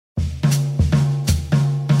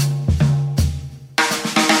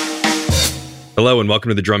Hello and welcome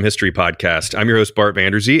to the Drum History Podcast. I'm your host, Bart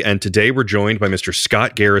Vanderzee, and today we're joined by Mr.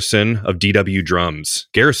 Scott Garrison of DW Drums.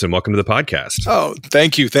 Garrison, welcome to the podcast. Oh,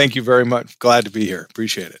 thank you. Thank you very much. Glad to be here.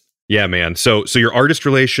 Appreciate it. Yeah, man. So your artist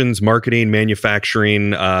relations, marketing,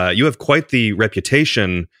 manufacturing, you have quite the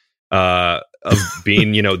reputation of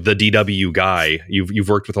being, the DW guy. You've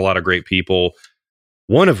worked with a lot of great people,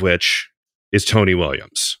 one of which is Tony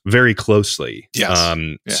Williams, very closely. Yes.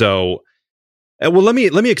 Yeah. So... Well, let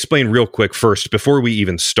me explain real quick first before we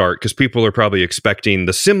even start, because people are probably expecting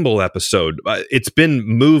the cymbal episode. It's been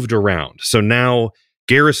moved around. So now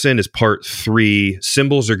Garrison is part 3.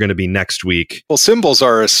 Cymbals are going to be next week. Well, cymbals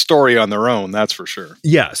are a story on their own, that's for sure.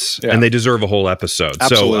 Yes, yeah. And they deserve a whole episode.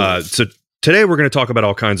 Absolutely. So today we're going to talk about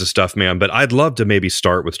all kinds of stuff, man. But I'd love to maybe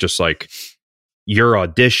start with just like your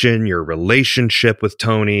audition, your relationship with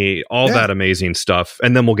Tony, all that amazing stuff.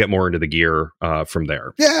 And then we'll get more into the gear from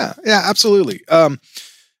there. Yeah, absolutely.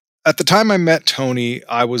 At the time I met Tony,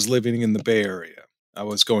 I was living in the Bay Area. I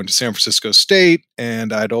was going to San Francisco State,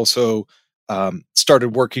 and I'd also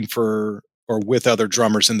started working for or with other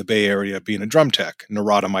drummers in the Bay Area, being a drum tech.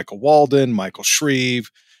 Narada Michael Walden, Michael Shreve,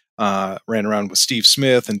 ran around with Steve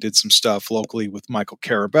Smith and did some stuff locally with Michael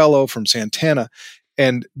Carabello from Santana.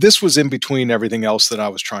 And this was in between everything else that I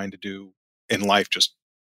was trying to do in life, just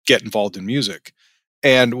get involved in music.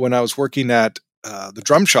 And when I was working at the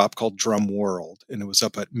drum shop called Drum World, and it was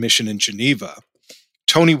up at Mission in Geneva,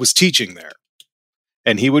 Tony was teaching there.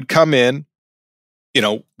 And he would come in,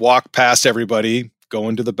 walk past everybody, go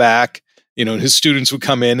into the back, and his students would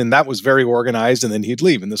come in, and that was very organized, and then he'd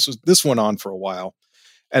leave. And this went on for a while.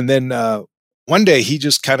 And then one day he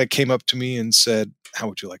just kind of came up to me and said, "How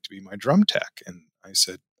would you like to be my drum tech?" And I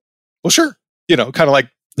said, "Well, sure." Kind of like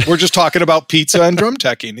we're just talking about pizza and drum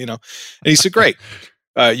teching, And he said, "Great.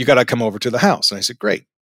 You got to come over to the house." And I said, "Great."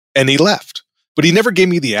 And he left, but he never gave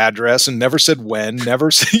me the address and never said when,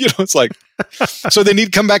 never said, it's like, so then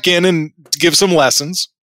he'd come back in and give some lessons.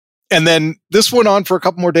 And then this went on for a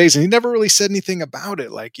couple more days and he never really said anything about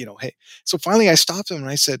it. Like, hey, so finally I stopped him and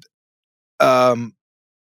I said,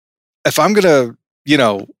 if I'm going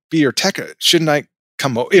to, be your tech, shouldn't I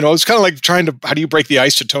come over? It's kind of like trying to, how do you break the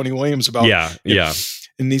ice to Tony Williams about? Yeah.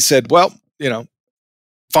 And he said, "Well,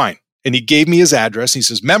 fine." And he gave me his address. He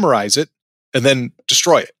says, "Memorize it and then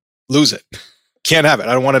destroy it, lose it. Can't have it.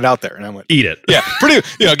 I don't want it out there." And I went, "Eat it." Yeah. Pretty,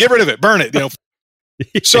 get rid of it, burn it,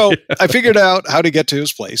 So I figured out how to get to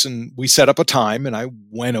his place and we set up a time and I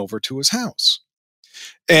went over to his house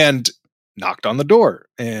and knocked on the door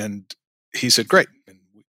and he said, "Great." And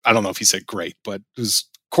I don't know if he said great, but it was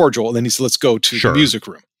cordial. And then he said, "Let's go to the music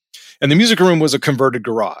room." And the music room was a converted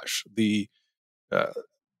garage.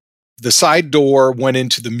 The side door went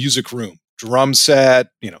into the music room, drum set,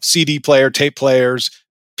 CD player, tape players,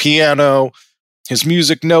 piano, his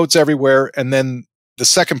music notes everywhere. And then the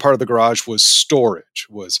second part of the garage was storage,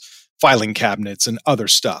 was filing cabinets and other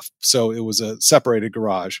stuff. So it was a separated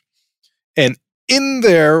garage. And in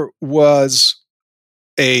there was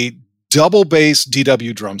a double bass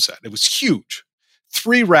DW drum set. It was huge.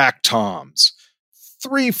 3 rack toms,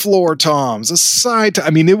 3 floor toms, a side tom. I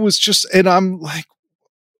mean, it was just, and I'm like,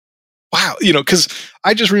 wow, because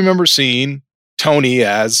I just remember seeing Tony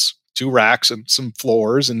as 2 racks and some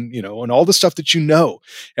floors and, and all the stuff that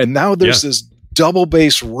And now there's this double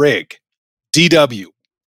bass rig, DW,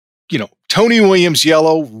 Tony Williams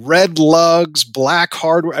yellow, red lugs, black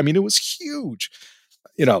hardware. I mean, it was huge.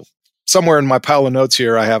 Somewhere in my pile of notes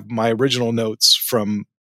here, I have my original notes from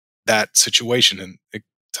that situation, and I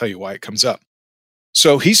tell you why it comes up.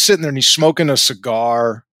 So he's sitting there and he's smoking a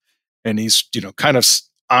cigar and he's, kind of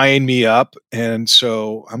eyeing me up. And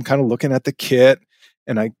so I'm kind of looking at the kit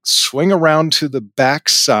and I swing around to the back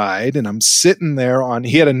side and I'm sitting there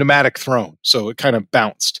he had a pneumatic throne. So it kind of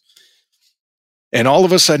bounced. And all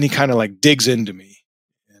of a sudden he kind of like digs into me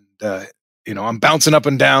and, I'm bouncing up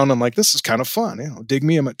and down. I'm like, this is kind of fun. Dig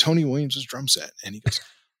me. I'm at Tony Williams' drum set. And he goes,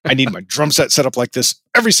 "I need my drum set set up like this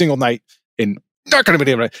every single night and not going to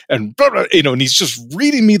be able to," and blah, blah, and he's just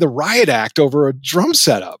reading me the riot act over a drum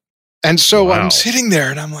setup. And so I'm sitting there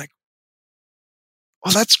and I'm like,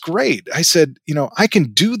 "Well, that's great." I said, "I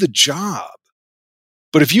can do the job,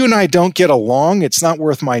 but if you and I don't get along, it's not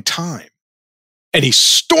worth my time." And he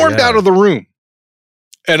stormed out of the room.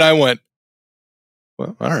 And I went,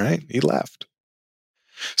 "Well, all right." He left.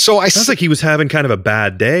 So sounds like he was having kind of a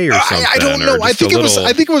bad day or something. I don't know. I think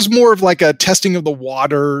it was more of like a testing of the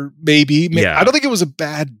water, maybe. Yeah. I don't think it was a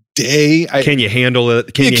bad day. Can you handle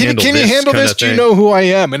it? Can you handle this? Do you know who I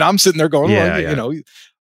am? And I'm sitting there going,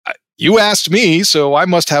 you asked me, so I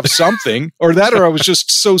must have something or I was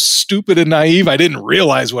just so stupid and naive. I didn't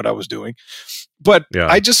realize what I was doing. But Yeah.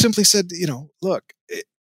 I just simply said, look,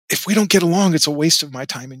 if we don't get along, it's a waste of my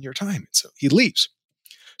time and your time. And so he leaves.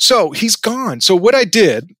 So he's gone. So what I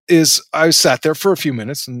did is I sat there for a few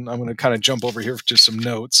minutes, and I'm going to kind of jump over here to some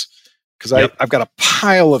notes because I've got a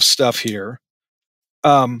pile of stuff here.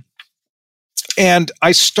 And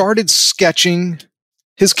I started sketching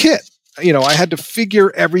his kit. I had to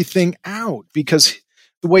figure everything out because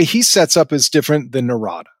the way he sets up is different than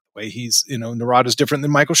Narada. The way Narada's different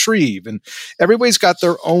than Michael Shreve, and everybody's got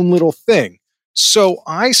their own little thing. So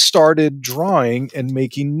I started drawing and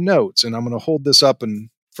making notes, and I'm going to hold this up in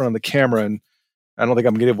front of the camera, and I don't think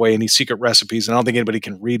I'm going to give away any secret recipes, and I don't think anybody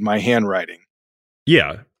can read my handwriting.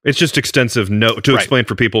 Yeah. It's just extensive note to explain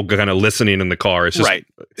for people kind of listening in the car. It's just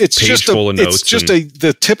It's page just full of notes. It's just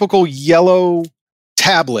the typical yellow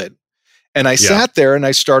tablet. And I sat there and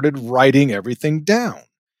I started writing everything down.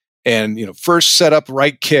 And, first set up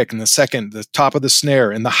right kick, and the second, the top of the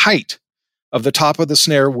snare, and the height of the top of the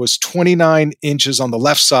snare was 29 inches on the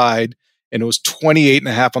left side, and it was 28 and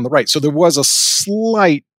a half on the right. So there was a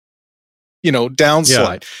slight,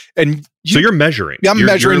 downslide. And so you're measuring. Yeah, I'm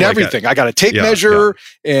measuring you're everything. I got a tape measure,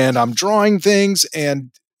 and I'm drawing things,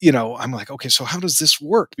 and I'm like, okay, so how does this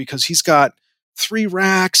work? Because he's got 3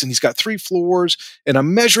 racks and he's got 3 floors, and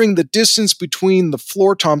I'm measuring the distance between the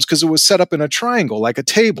floor toms because it was set up in a triangle like a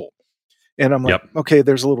table. And I'm like, okay,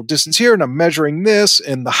 there's a little distance here, and I'm measuring this,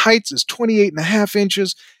 and the height is 28 and a half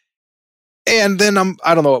inches. And then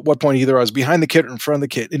I don't know at what point either I was behind the kit or in front of the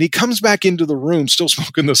kit, and he comes back into the room still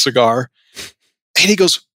smoking the cigar, and he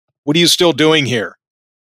goes, "What are you still doing here?"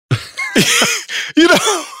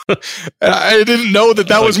 I didn't know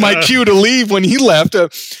that was my cue to leave when he left.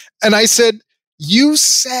 And I said, "You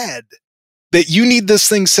said that you need this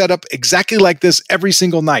thing set up exactly like this every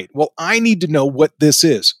single night. Well, I need to know what this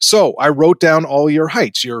is." So I wrote down all your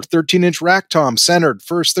heights, your 13-inch rack tom centered,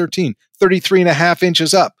 first 13, 33 and a half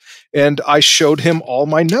inches up. And I showed him all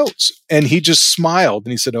my notes, and he just smiled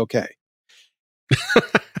and he said, "Okay."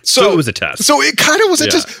 So it was a test. So it kind of was a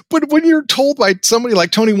test. But when you're told by somebody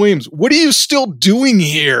like Tony Williams, "What are you still doing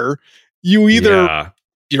here?" You either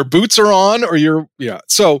your boots are on or you're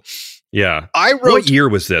So I wrote. What year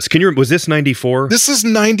was this? Was this 94? This is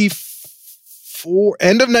 94,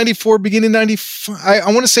 end of 94, beginning of 95.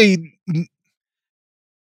 I want to say,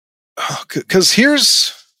 because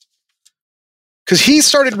he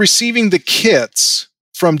started receiving the kits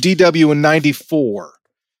from DW in 94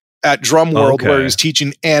 at Drum World, where he was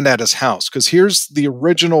teaching, and at his house. Because here's the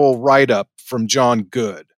original write-up from John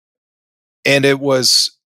Good. And it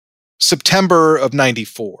was September of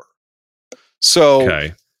 94. So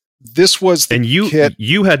this was the kit.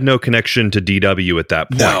 You had no connection to DW at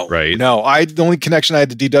that point, right? No, the only connection I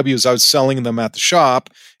had to DW is I was selling them at the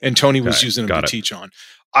shop, and Tony was using them to teach on.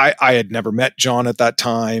 I had never met John at that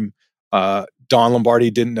time. Don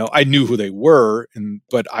Lombardi didn't know. I knew who they were,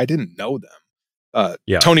 but I didn't know them.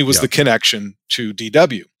 Tony was the connection to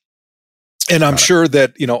DW. And I'm sure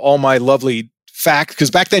that, all my lovely fax,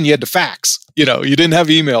 because back then you had to fax, you didn't have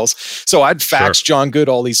emails. So I'd fax John Good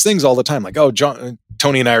all these things all the time. Like, oh,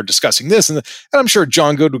 Tony and I are discussing this. And I'm sure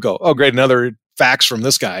John Good would go, "Oh, great, another fax from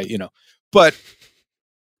this guy," But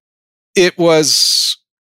it was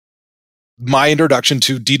my introduction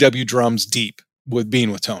to DW drums deep with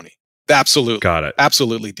being with Tony. Absolutely. Got it.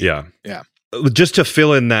 Absolutely deep. Yeah. Just to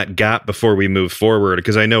fill in that gap before we move forward,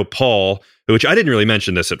 because I know Paul, which I didn't really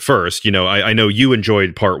mention this at first, I know you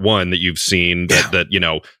enjoyed part 1 that you've seen,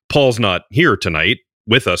 that Paul's not here tonight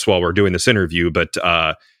with us while we're doing this interview, but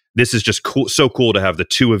this is just cool, so cool to have the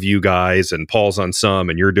two of you guys, and Paul's on some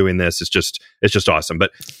and you're doing this. It's just awesome.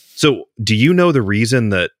 But so do you know the reason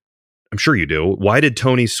that, I'm sure you do, why did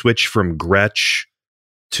Tony switch from Gretsch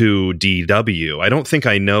to DW? I don't think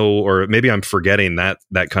I know, or maybe I'm forgetting that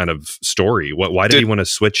kind of story. Why did he want to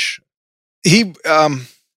switch? He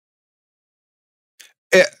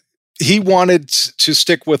wanted to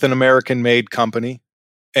stick with an American-made company,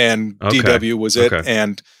 and DW was it. Okay.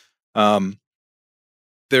 And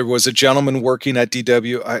there was a gentleman working at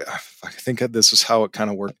DW. I think this is how it kind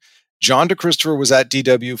of worked. John DeChristopher was at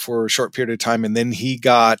DW for a short period of time, and then he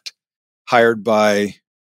got hired by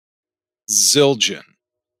Zildjian.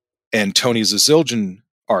 And Tony's a Zildjian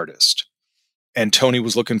artist. And Tony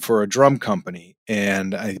was looking for a drum company.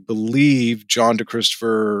 And I believe John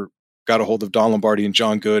DeChristopher got a hold of Don Lombardi and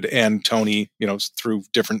John Good and Tony, through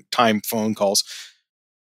different time phone calls.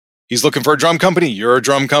 He's looking for a drum company. You're a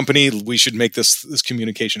drum company. We should make this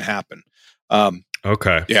communication happen.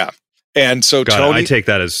 Okay. Yeah. And so Tony, I take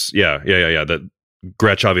that as, that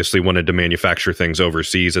Gretsch obviously wanted to manufacture things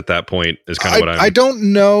overseas at that point is kind of what I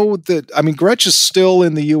don't know that. I mean, Gretsch is still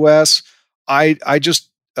in the US. I just,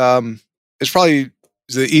 it's probably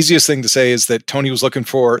the easiest thing to say is that Tony was looking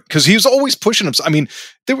for, because he was always pushing himself. I mean,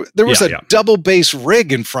 there was a double bass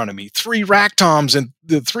rig in front of me, 3 rack toms and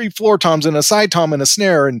the 3 floor toms and a side tom and a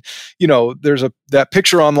snare. And, there's that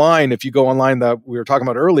picture online, if you go online that we were talking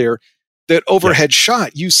about earlier, that overhead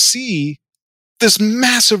shot, you see this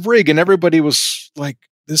massive rig, and everybody was like,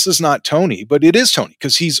 this is not Tony, but it is Tony,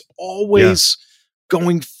 because he's always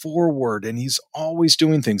going forward and he's always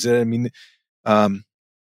doing things. I mean,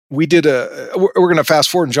 we're going to fast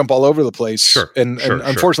forward and jump all over the place. And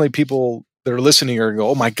unfortunately, people that are listening are going to go,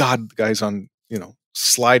 oh my God, the guy's on,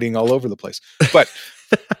 sliding all over the place. But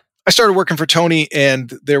I started working for Tony,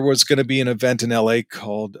 and there was going to be an event in LA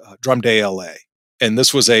called Drum Day LA. And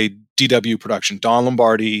this was a DW production. Don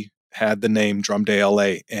Lombardi had the name Drum Day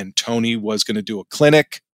LA, and Tony was going to do a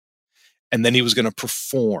clinic, and then he was going to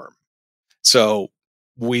perform. So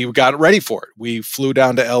we got ready for it. We flew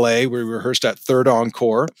down to LA. We rehearsed at Third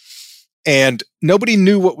Encore, and nobody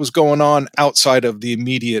knew what was going on outside of the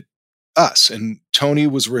immediate us. And Tony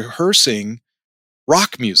was rehearsing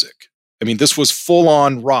rock music. I mean, this was full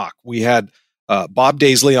on rock. We had Bob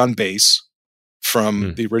Daisley on bass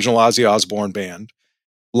from the original Ozzy Osbourne band,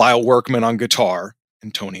 Lyle Workman on guitar,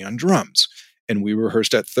 and Tony on drums. And we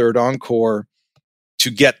rehearsed at Third Encore to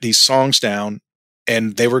get these songs down,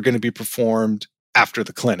 and they were going to be performed after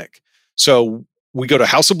the clinic. So we go to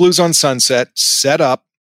House of Blues on Sunset, set up,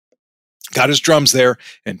 got his drums there,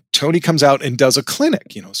 and Tony comes out and does a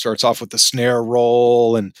clinic, starts off with the snare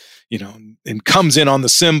roll and, and comes in on the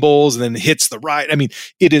cymbals and then hits the right. I mean,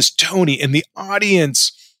 it is Tony, and the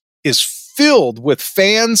audience is filled with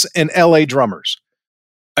fans and LA drummers.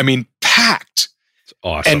 I mean, packed. It's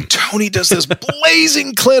awesome. And Tony does this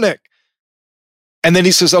blazing clinic. And then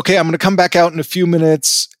he says, okay, I'm going to come back out in a few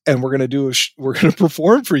minutes, and we're going to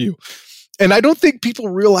perform for you. And I don't think people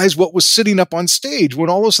realize what was sitting up on stage when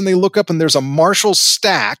all of a sudden they look up and there's a Marshall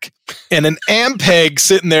stack and an Ampeg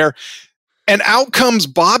sitting there. And out comes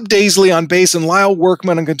Bob Daisley on bass and Lyle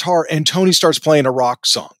Workman on guitar. And Tony starts playing a rock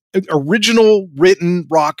song, original written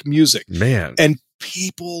rock music. Man. And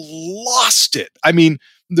people lost it. I mean,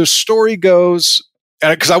 the story goes,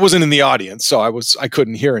 because I wasn't in the audience, so I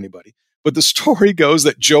couldn't hear anybody. But the story goes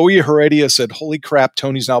that Joey Heredia said, holy crap,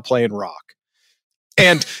 Tony's now playing rock.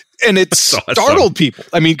 And it startled people.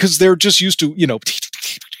 I mean, because they're just used to,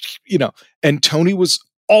 and Tony was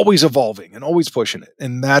always evolving and always pushing it.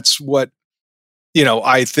 And that's what,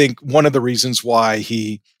 I think one of the reasons why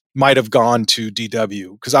he might have gone to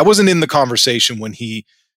DW, because I wasn't in the conversation when he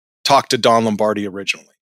talked to Don Lombardi originally.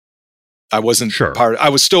 I wasn't I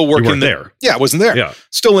was still working you weren't there. Yeah, I wasn't there. Yeah.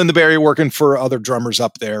 Still in the Bay Area working for other drummers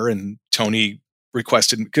up there. And Tony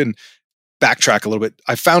requested, couldn't backtrack a little bit.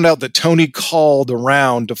 I found out that Tony called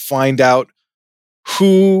around to find out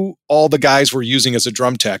who all the guys were using as a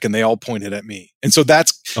drum tech, and they all pointed at me. And so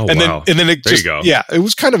that's, then it there just, you go. Yeah, it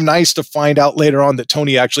was kind of nice to find out later on that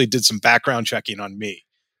Tony actually did some background checking on me.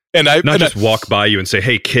 And just walk by you and say,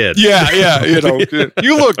 "Hey, kid." Yeah.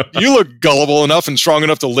 You look gullible enough and strong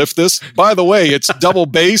enough to lift this. By the way, it's double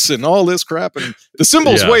bass and all this crap, and the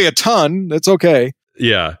cymbals weigh a ton. That's okay.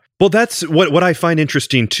 Yeah. Well, that's what I find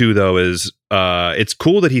interesting too, though, is it's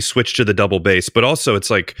cool that he switched to the double bass, but also it's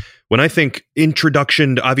like when I think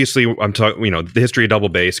introduction, obviously I'm talking, the history of double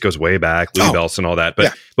bass goes way back, Louis Bells and all that,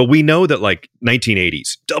 but we know that like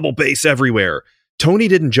 1980s, double bass everywhere. Tony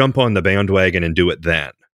didn't jump on the bandwagon and do it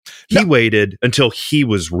then. He waited until he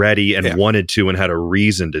was ready and wanted to and had a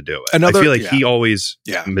reason to do it. I feel like he always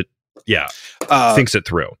thinks it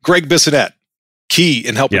through. Greg Bissonette, key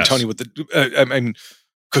in helping Tony with the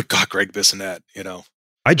good God, Greg Bissonette,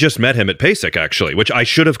 I just met him at PASIC, actually, which I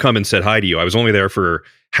should have come and said hi to you. I was only there for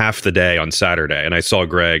half the day on Saturday, and I saw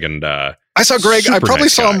Greg. And I saw Greg. I probably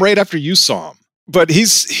saw him right after you saw him. But he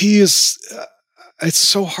is. It's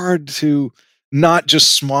so hard to not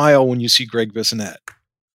just smile when you see Greg Bissonette.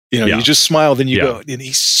 You just smile, then you go, and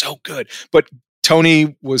he's so good. But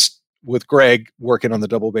Tony was with Greg working on the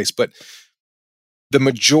double bass. But the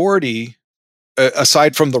majority,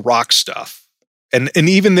 aside from the rock stuff, and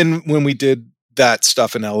even then when we did that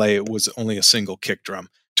stuff in LA, it was only a single kick drum.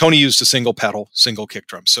 Tony used a single pedal, single kick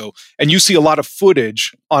drum. So, and you see a lot of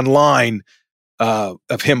footage online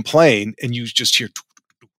of him playing, and you just hear,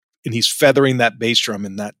 and he's feathering that bass drum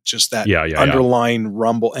and that underlying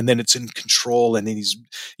rumble, and then it's in control, and then he's,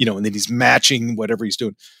 and then he's matching whatever he's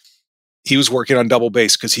doing. He was working on double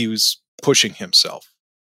bass because he was pushing himself,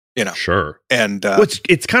 Sure. And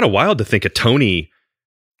it's kind of wild to think of Tony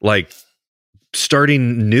like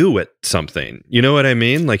starting new at something. You know what I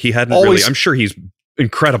mean? Like he hadn't really. I'm sure he's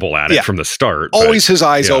incredible at it from the start. Always his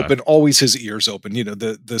eyes open, always his ears open.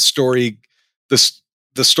 The story.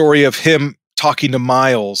 the story of him talking to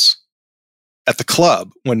Miles at the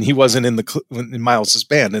club when he wasn't in Miles's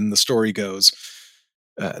band. And the story goes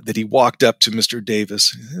that he walked up to Mr.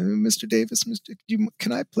 Davis, Mr. Davis,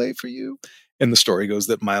 can I play for you? And the story goes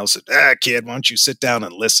that Miles said, kid, why don't you sit down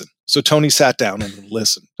and listen? So Tony sat down and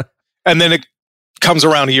listened. And then it comes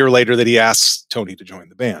around a year later that he asks Tony to join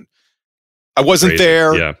the band. I wasn't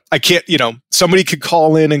there. Yeah. I can't, somebody could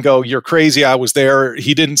call in and go, you're crazy. I was there.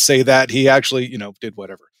 He didn't say that. He actually, did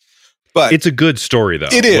whatever. But it's a good story, though.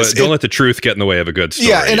 It is. Don't let the truth get in the way of a good story.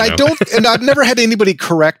 Yeah, and and I've never had anybody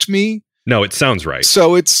correct me. No, it sounds right.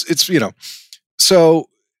 So it's so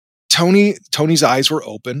Tony's eyes were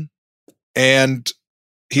open and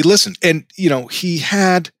he listened, and he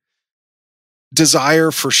had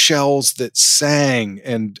desire for shells that sang,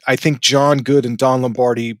 and I think John Good and Don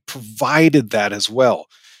Lombardi provided that as well.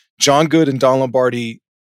 John Good and Don Lombardi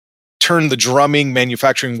turned the drumming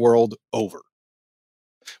manufacturing world over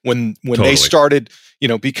when Totally. they started,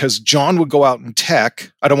 because John would go out in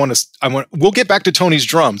tech. We'll get back to Tony's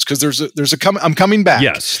drums because I'm coming back.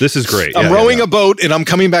 Yes, this is great. I'm rowing a boat and I'm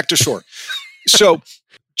coming back to shore. So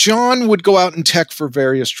John would go out in tech for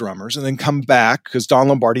various drummers and then come back because Don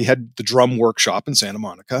Lombardi had the drum workshop in Santa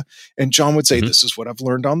Monica. And John would say, this is what I've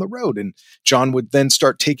learned on the road. And John would then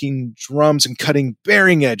start taking drums and cutting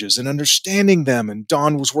bearing edges and understanding them. And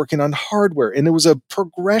Don was working on hardware. And it was a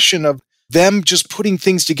progression of them just putting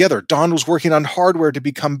things together. Don was working on hardware to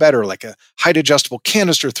become better, like a height adjustable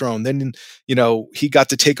canister throne. Then, he got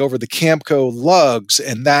to take over the Camco lugs,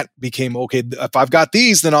 and that became, okay, if I've got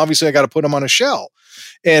these, then obviously I got to put them on a shell.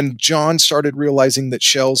 And John started realizing that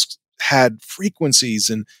shells had frequencies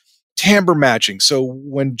and timbre matching. So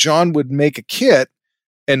when John would make a kit,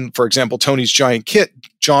 and for example, Tony's giant kit,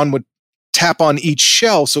 John would tap on each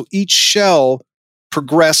shell. So each shell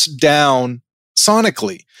progressed down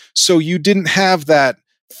sonically. So you didn't have that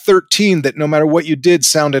 13 that no matter what you did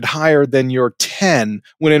sounded higher than your 10,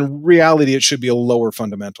 when in reality it should be a lower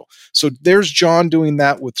fundamental. So there's John doing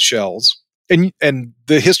that with shells. And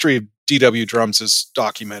the history of DW drums is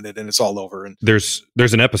documented and it's all over. And there's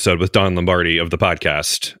an episode with Don Lombardi of the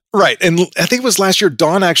podcast. Right. And I think it was last year,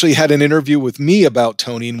 Don actually had an interview with me about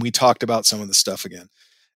Tony, and we talked about some of the stuff again.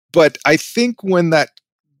 But I think when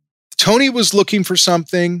Tony was looking for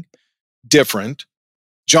something different,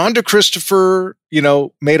 John DeChristopher,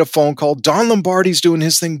 made a phone call. Don Lombardi's doing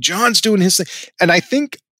his thing. John's doing his thing. And I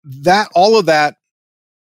think that all of that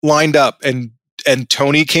lined up, and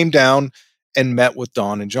Tony came down and met with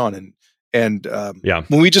Don and John. And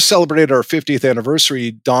when we just celebrated our 50th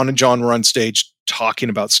anniversary, Don and John were on stage talking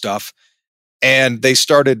about stuff, and they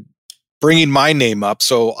started bringing my name up.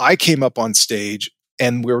 So I came up on stage,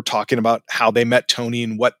 and we were talking about how they met Tony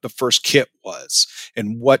and what the first kit was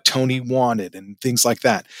and what Tony wanted and things like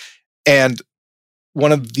that. And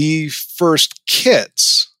one of the first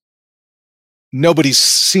kits, nobody's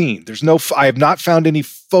seen. I have not found any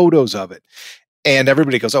photos of it. And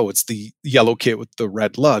everybody goes, oh, it's the yellow kit with the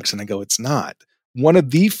red lugs. And I go, it's not. One of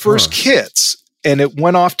the first kits, and it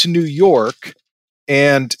went off to New York,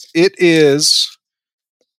 and it is,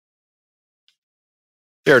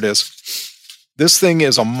 there it is. This thing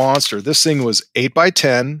is a monster. This thing was 8 by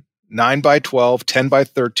 10, 9 by 12, 10 by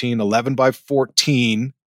 13, 11 by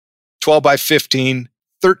 14, 12 by 15,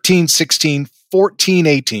 13, 16, 14,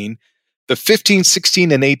 18. The 15,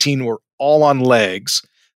 16, and 18 were all on legs.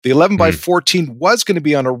 The 11 by 14 was going to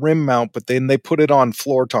be on a rim mount, but then they put it on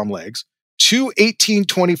floor tom legs. 2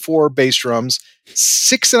 1824 bass drums,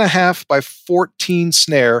 6.5 by 14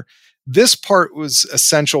 snare. This part was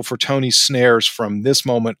essential for Tony's snares from this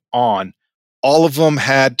moment on. All of them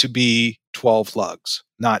had to be 12 lugs,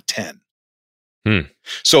 not 10.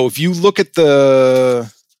 So if you look at there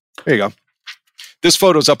you go. This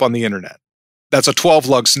photo's up on the internet. That's a 12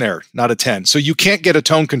 lug snare, not a 10. So you can't get a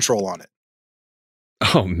tone control on it.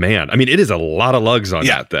 Oh man. I mean, it is a lot of lugs on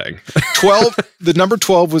that thing. 12, the number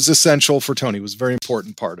 12 was essential for Tony. It was a very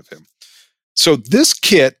important part of him. So this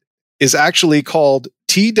kit is actually called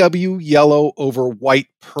TW Yellow over White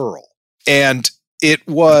Pearl. And it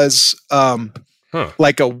was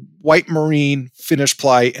like a white marine finish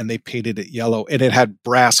ply, and they painted it yellow, and it had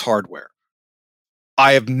brass hardware.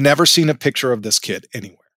 I have never seen a picture of this kit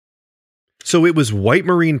anywhere. So it was white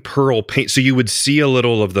marine pearl paint. So you would see a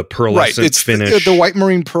little of the pearlescent finish. The white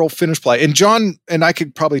marine pearl finish ply. And John, and I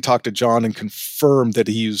could probably talk to John and confirm that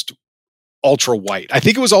he used ultra white. I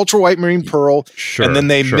think it was ultra white marine pearl. Sure, and then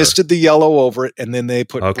they misted the yellow over it, and then they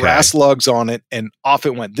put brass lugs on it, and off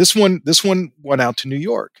it went. This one went out to New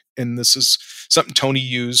York, and this is something Tony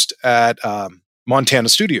used at Montana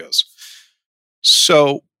Studios.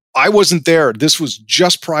 So I wasn't there. This was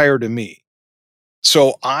just prior to me.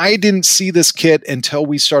 So I didn't see this kit until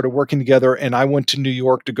we started working together, and I went to New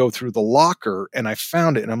York to go through the locker, and I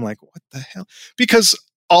found it, and I'm like, what the hell? Because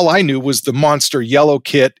all I knew was the monster yellow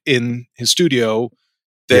kit in his studio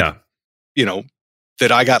that,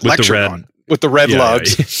 that I got with lectured on with the red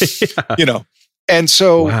lugs, And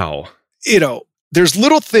so, wow. There's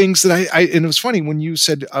little things that I and it was funny when you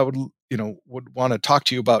said I would want to talk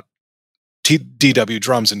to you about DW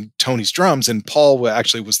drums and Tony's drums, and Paul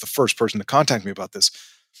actually was the first person to contact me about this.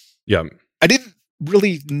 Yeah. I didn't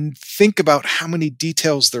really think about how many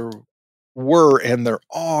details there were and there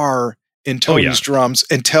are in Tony's drums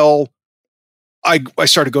until I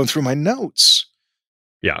started going through my notes.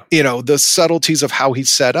 Yeah. The subtleties of how he's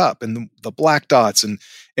set up and the black dots and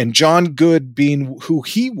John Good being who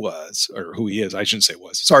he was, or who he is, I shouldn't say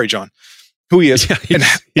was. Sorry, John. Who he is.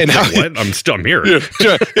 And how what? I'm here.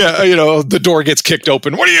 The door gets kicked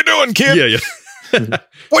open. What are you doing, kid? Yeah.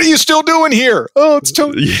 What are you still doing here? Oh, it's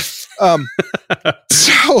Tony. Yeah.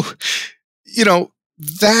 So,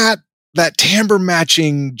 that timbre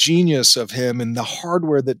matching genius of him and the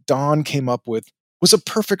hardware that Don came up with was a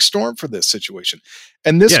perfect storm for this situation.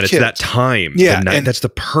 And this kid, it's that time. Yeah. And that's the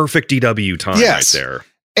perfect DW time right there.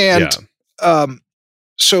 And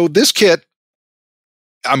so this kit,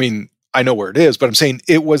 I mean, I know where it is, but I'm saying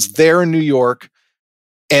it was there in New York,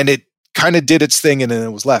 and it kind of did its thing and then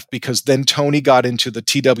it was left, because then Tony got into the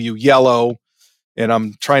TW yellow, and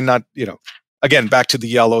I'm trying not, again, back to the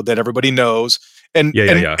yellow that everybody knows. And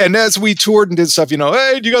as we toured and did stuff,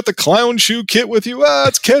 hey, you got the clown shoe kit with you?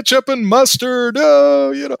 It's ketchup and mustard.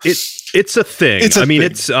 It's a thing.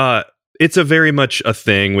 It's a very much a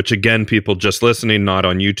thing, which again, people just listening, not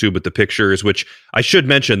on YouTube with the pictures, which I should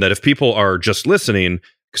mention that if people are just listening,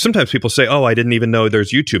 sometimes people say, oh, I didn't even know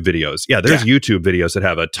there's YouTube videos. Yeah, there's YouTube videos that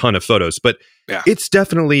have a ton of photos, but it's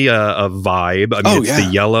definitely a vibe. I mean, it's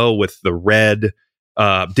the yellow with the red.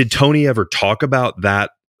 Did Tony ever talk about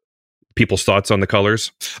that? People's thoughts on the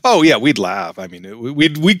colors? Oh yeah, we'd laugh. I mean,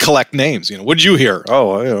 we'd collect names. What did you hear?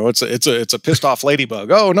 Oh, it's a pissed off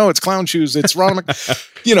ladybug. Oh no, it's clown shoes. It's Ron.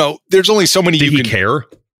 There's only so many. Did he care?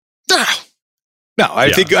 No,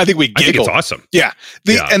 I think we giggle. I think it's awesome. Yeah.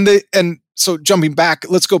 And so jumping back,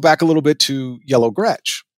 let's go back a little bit to Yellow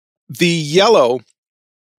Gretsch. The yellow.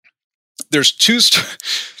 There's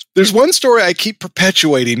there's one story I keep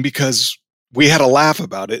perpetuating because we had a laugh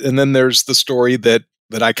about it, and then there's the story that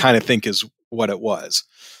I kind of think is what it was.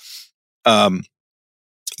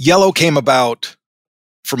 Yellow came about,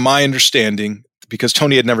 from my understanding, because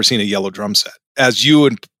Tony had never seen a yellow drum set. As you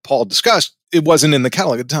and Paul discussed, it wasn't in the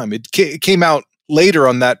catalog at the time. It came out later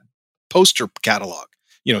on that poster catalog,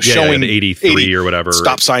 showing 83 or whatever.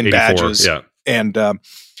 Stop sign 84, badges. Yeah. And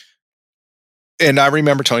I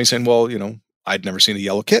remember Tony saying, well, I'd never seen a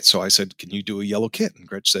yellow kit. So I said, can you do a yellow kit? And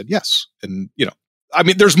Gretsch said, yes. And, I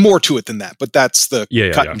mean, there's more to it than that, but that's the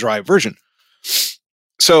cut and dry version.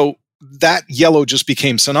 So that yellow just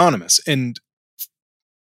became synonymous. And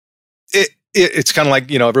it's kind of like,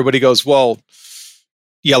 everybody goes, well,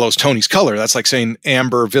 yellow's Tony's color. That's like saying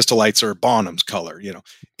amber Vistalites are Bonham's color.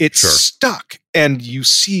 It's stuck, and you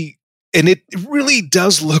see, and it really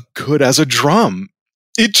does look good as a drum.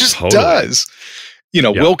 It just does.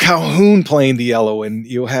 Will Calhoun playing the yellow, and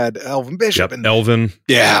you had Elvin Bishop and Elvin.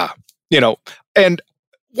 Yeah. And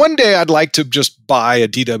one day I'd like to just buy a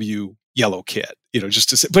DW yellow kit, just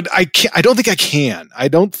to say, but I can't, I don't think I can. I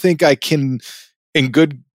don't think I can, in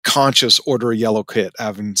good conscience, order a yellow kit,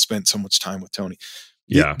 having spent so much time with Tony.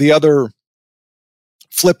 The other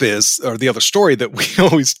flip is, or the other story that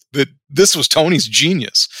that this was Tony's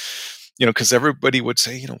genius, because everybody would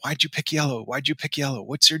say, why'd you pick yellow? Why'd you pick yellow?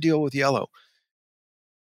 What's your deal with yellow?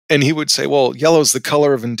 And he would say, well, yellow's the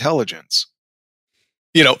color of intelligence.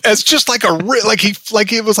 As just like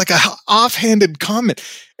it was like a offhanded comment,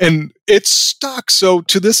 and it's stuck. So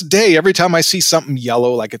to this day, every time I see something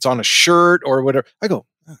yellow, like it's on a shirt or whatever, I go,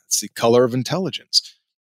 it's the color of intelligence.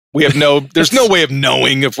 There's no way of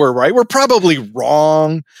knowing if we're right. We're probably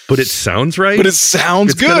wrong, but it sounds right. But it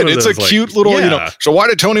sounds good. Kind of it's a cute little, so why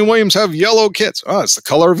did Tony Williams have yellow kits? Oh, it's the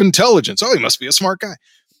color of intelligence. Oh, he must be a smart guy.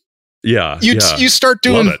 Yeah. You start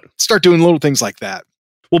doing little things like that.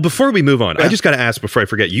 Well, before we move on, I just got to ask before I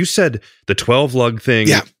forget, you said the 12 lug thing.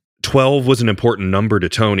 Yeah. 12 was an important number to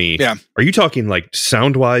Tony. Yeah. Are you talking like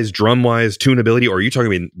sound wise, drum wise, tunability, or are you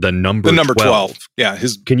talking about the number 12? Yeah.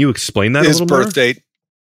 Can you explain that a little more? His birth date,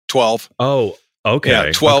 12. Oh, okay.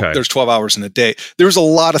 Yeah, 12. Okay. There's 12 hours in a day. There's a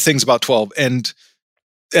lot of things about 12. And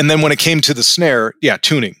then when it came to the snare,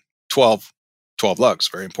 tuning, 12 lugs,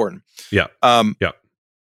 very important. Yeah.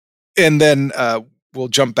 And then we'll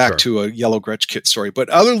jump back to a yellow Gretsch kit story. But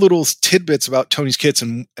other little tidbits about Tony's kits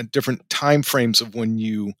and different time frames of when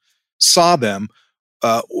you saw them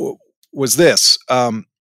was this.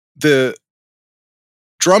 The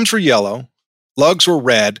drums were yellow, lugs were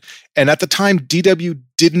red, and at the time, DW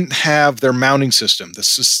didn't have their mounting system, the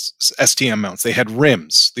STM mounts. They had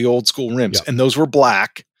rims, the old school rims, and those were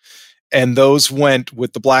black. And those went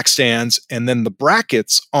with the black stands, and then the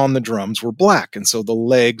brackets on the drums were black, and so the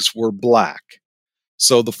legs were black.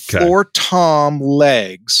 So the floor tom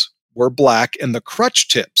legs were black, and the crutch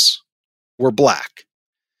tips were black.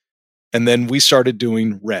 And then we started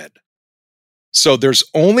doing red. So there's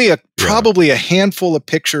only probably a handful of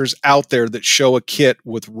pictures out there that show a kit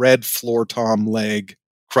with red floor tom leg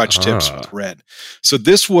crutch tips with red. So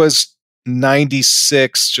this was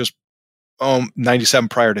 96, just 97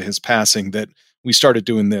 prior to his passing, that we started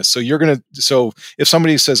doing this. So so if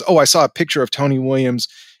somebody says, I saw a picture of Tony Williams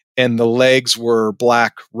and the legs were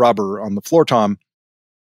black rubber on the floor tom,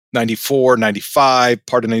 94, 95,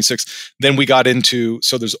 part of 96, then we got into,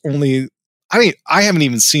 so there's only, I haven't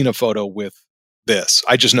even seen a photo with this.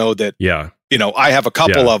 I just know that, I have a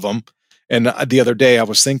couple of them. And the other day I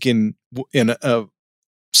was thinking in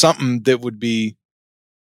something that would be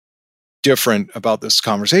different about this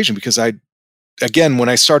conversation, because when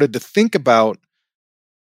I started to think about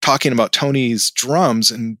talking about Tony's drums,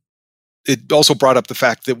 and it also brought up the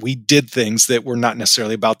fact that we did things that were not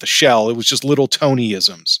necessarily about the shell. It was just little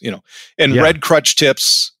Tony-isms, and red crutch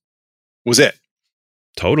tips was it.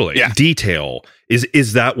 Totally. Yeah. Detail.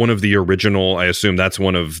 Is that one of the original? I assume that's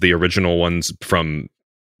one of the original ones from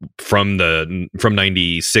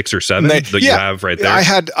 96 or 7 that you have right there. I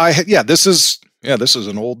had. This is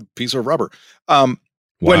an old piece of rubber.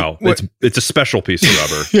 Wow. It's a special piece of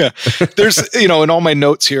rubber. There's, in all my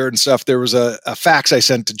notes here and stuff, there was a fax I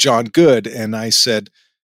sent to John Good, and I said,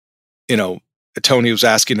 Tony was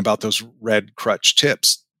asking about those red crutch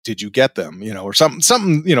tips. Did you get them? Or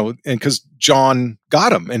something, and because John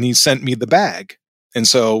got them and he sent me the bag. And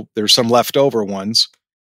so there's some leftover ones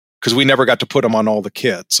because we never got to put them on all the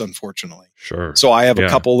kits, unfortunately. Sure. So I have a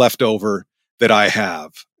couple left over that I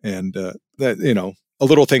have, and that, a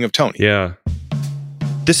little thing of Tony. Yeah.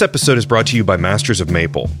 This episode is brought to you by Masters of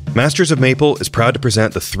Maple. Masters of Maple is proud to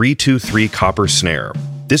present the 323 Copper Snare.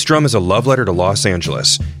 This drum is a love letter to Los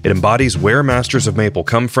Angeles. It embodies where Masters of Maple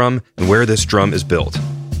come from and where this drum is built.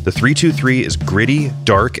 The 323 is gritty,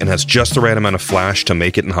 dark, and has just the right amount of flash to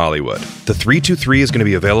make it in Hollywood. The 323 is going to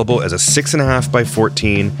be available as a 6.5 by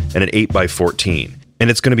 14 and an 8 by 14, and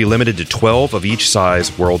it's going to be limited to 12 of each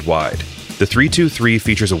size worldwide. The 323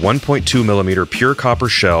 features a 1.2 millimeter pure copper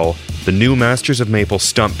shell, the new Masters of Maple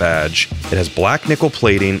stump badge. It has black nickel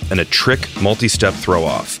plating and a trick multi-step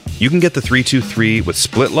throw-off. You can get the 323 with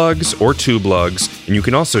split lugs or tube lugs, and you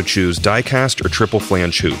can also choose die-cast or triple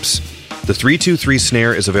flange hoops. The 323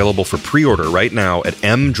 snare is available for pre-order right now at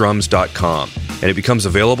mdrums.com, and it becomes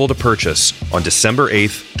available to purchase on December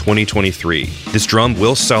 8th, 2023. This drum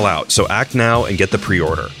will sell out, so act now and get the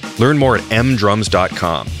pre-order. Learn more at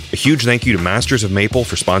mdrums.com. A huge thank you to Masters of Maple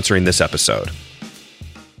for sponsoring this episode.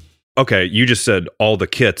 Okay, you just said all the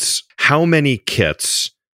kits. How many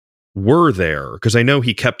kits were there? Because I know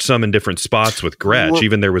he kept some in different spots with Gretsch.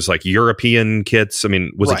 Even there was like European kits. I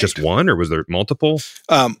mean, was it just one or was there multiple?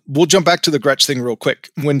 We'll jump back to the Gretsch thing real quick.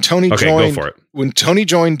 When Tony joined, go for it. When Tony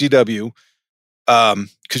joined DW,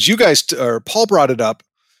 because you guys or Paul brought it up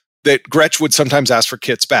that Gretsch would sometimes ask for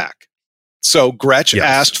kits back. So Gretsch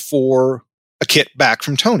asked for a kit back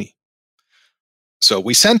from Tony. So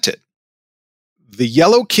we sent it. The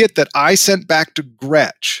yellow kit that I sent back to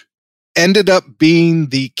Gretsch ended up being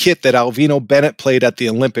the kit that Alvino Bennett played at the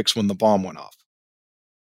Olympics when the bomb went off.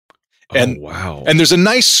 Wow. And there's a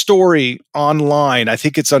nice story online. I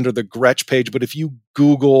think it's under the Gretsch page, but if you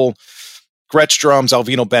Google Gretsch drums,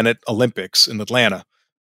 Alvino Bennett Olympics in Atlanta,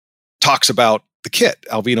 talks about the kit.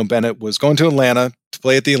 Alvino Bennett was going to Atlanta to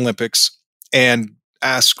play at the Olympics and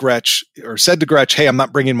asked Gretsch, or said to Gretsch, hey, I'm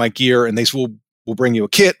not bringing my gear. And they said, we'll bring you a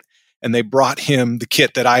kit. And they brought him the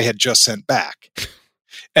kit that I had just sent back.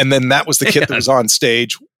 And then that was the kit that was on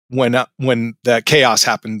stage when the chaos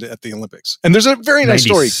happened at the Olympics. And there's a very nice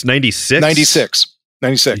story. 96.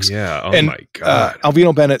 Yeah. Oh, and, my God.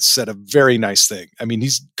 Alvino Bennett said a very nice thing. I mean,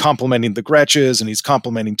 he's complimenting the Gretches and he's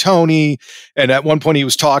complimenting Tony. And at one point he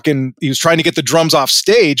was trying to get the drums off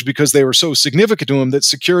stage because they were so significant to him that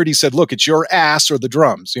security said, look, it's your ass or the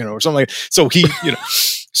drums, or something like that. So he,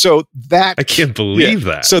 so that I can't believe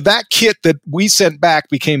that. So that kit that we sent back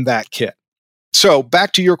became that kit. So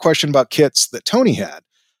back to your question about kits that Tony had.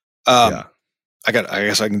 I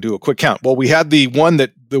guess I can do a quick count. Well, we had the one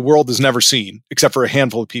that the world has never seen, except for a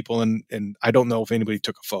handful of people, and I don't know if anybody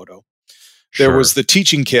took a photo. There was the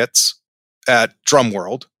teaching kits at Drum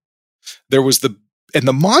World. There was the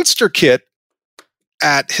monster kit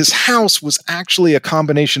at his house was actually a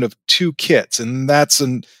combination of two kits, and that's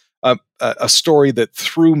a story that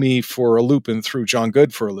threw me for a loop and threw John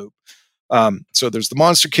Good for a loop. So there's the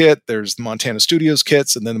monster kit, there's the Montana Studios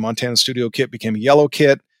kits, and then the Montana Studio kit became a yellow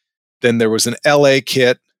kit. Then there was an LA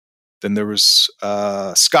kit. Then there was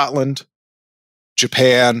Scotland,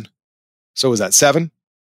 Japan. So was that 7?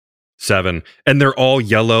 7, and they're all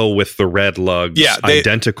yellow with the red lugs,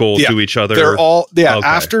 identical to each other. They're all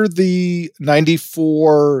after the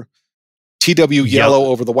 94 TW yellow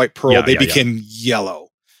over the white pearl, they became yellow.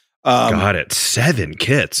 Got it. 7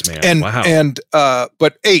 kits, man. And, wow. And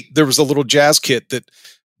but 8, there was a little jazz kit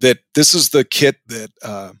that this is the kit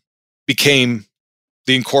that became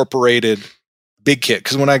the incorporated big kit.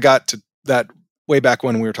 Because when I got to that way back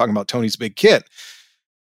when we were talking about Tony's big kit,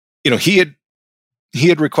 he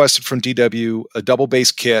had requested from DW a double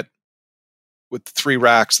bass kit with the 3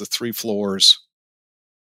 racks, the 3 floors,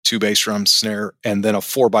 2 bass drums, snare, and then a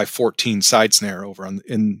 4x14 side snare over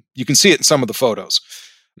and you can see it in some of the photos.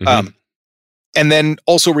 Mm-hmm. And then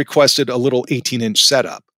also requested a little 18-inch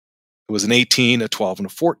setup. It was an 18, a 12, and a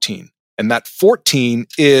 14. And that 14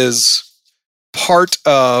 is part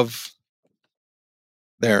of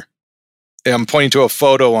there. I'm pointing to a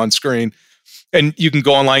photo on screen. And you can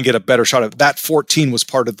go online and get a better shot of it. That 14 was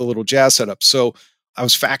part of the little jazz setup. So I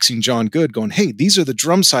was faxing John Good going, hey, these are the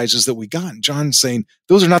drum sizes that we got. And John's saying,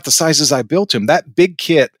 those are not the sizes I built him. That big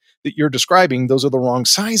kit that you're describing, those are the wrong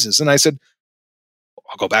sizes. And I said,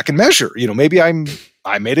 I'll go back and measure. Maybe I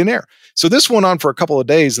made an error. So this went on for a couple of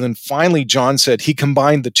days. And then finally, John said he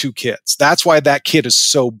combined the 2 kits. That's why that kit is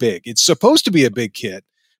so big. It's supposed to be a big kit,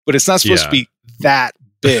 but it's not supposed to be that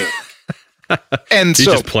big. And he's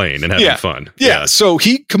just playing and having fun. Yeah. So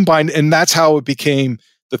he combined, and that's how it became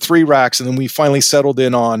the 3 racks. And then we finally settled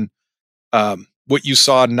in on what you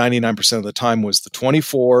saw 99% of the time was the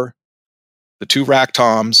 24, the 2 rack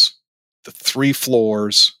toms, the 3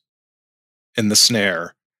 floors, and the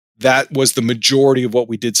snare. That was the majority of what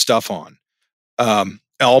we did stuff on.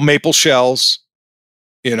 All maple shells,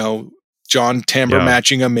 John timbre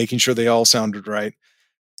matching them, making sure they all sounded right,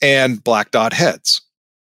 and black dot heads.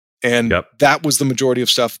 And that was the majority of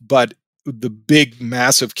stuff. But the big,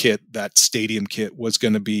 massive kit, that stadium kit, was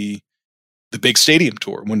going to be the big stadium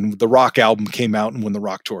tour. When the rock album came out and when the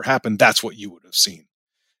rock tour happened, that's what you would have seen.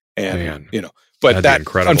 And, but that,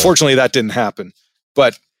 unfortunately, that didn't happen.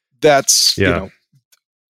 But that's,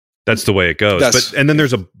 that's the way it goes. And then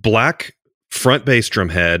there's a black front bass drum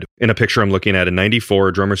head in a picture I'm looking at in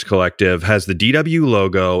 94 Drummers Collective, has the DW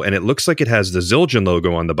logo, and it looks like it has the Zildjian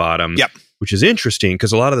logo on the bottom. Yep. Which is interesting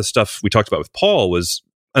because a lot of the stuff we talked about with Paul was,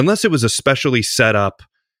 unless it was a specially set up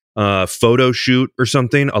photo shoot or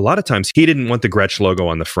something, a lot of times he didn't want the Gretsch logo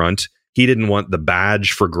on the front. He didn't want the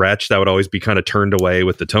badge for Gretsch. That would always be kind of turned away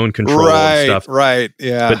with the tone control and stuff. Right,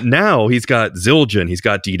 yeah. But now he's got Zildjian, he's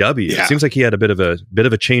got DW. Yeah. It seems like he had a bit of a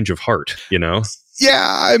change of heart, Yeah,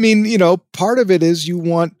 I mean, part of it is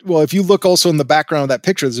if you look also in the background of that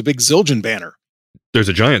picture, there's a big Zildjian banner. There's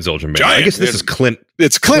a giant Zildjian banner. I guess this is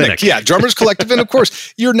It's Clinic. Yeah, Drummers Collective. And of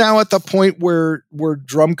course, you're now at the point where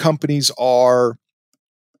drum companies are,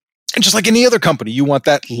 and just like any other company, you want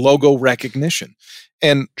that logo recognition.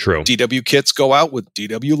 And True. DW kits go out with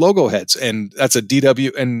DW logo heads. And that's a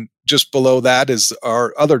DW. And just below that is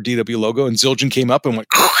our other DW logo. And Zildjian came up and went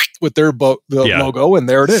with their logo. And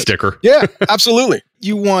there it is. Sticker. Yeah, absolutely.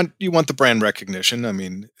 You want the brand recognition. I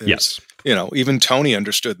mean, yes. Even Tony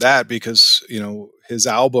understood that because, his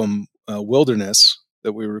album Wilderness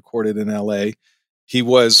that we recorded in LA, he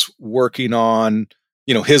was working on,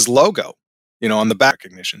 his logo, on the back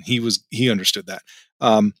recognition. He understood that.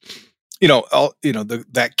 That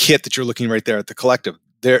kit that you're looking right there at the Collective,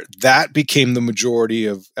 that became the majority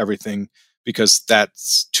of everything because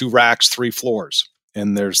that's 2 racks, 3 floors,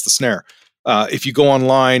 and there's the snare. If you go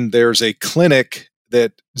online, there's a clinic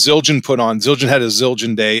that Zildjian put on. Zildjian had a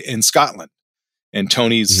Zildjian Day in Scotland, and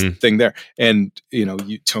Tony's thing there. And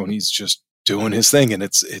Tony's just doing his thing, and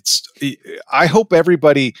it's. I hope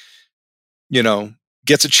everybody,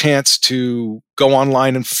 gets a chance to go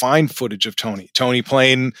online and find footage of Tony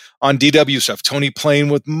playing on DW stuff, Tony playing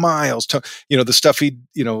with Miles, the stuff he,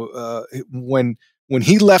 when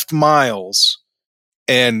he left Miles,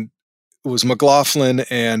 and it was McLaughlin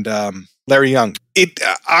and Larry Young.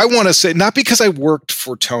 I want to say, not because I worked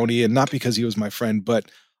for Tony and not because he was my friend,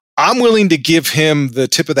 but I'm willing to give him the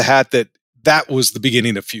tip of the hat that was the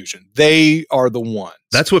beginning of Fusion. They are the ones.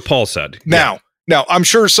 That's what Paul said. Now, Now, I'm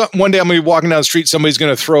sure one day I'm going to be walking down the street, somebody's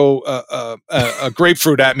going to throw a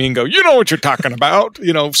grapefruit at me and go, you know what you're talking about.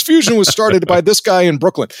 Fusion was started by this guy in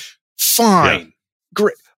Brooklyn. Fine.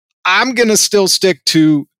 Great. I'm going to still stick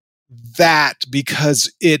to that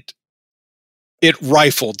because it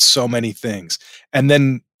rifled so many things. And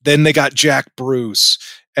then they got Jack Bruce.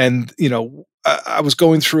 And, I was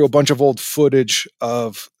going through a bunch of old footage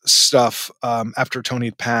of stuff after Tony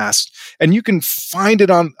had passed. And you can find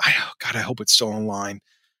it on, I hope it's still online.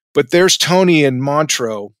 But there's Tony in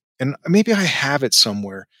Montreux. And maybe I have it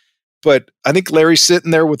somewhere. But I think Larry's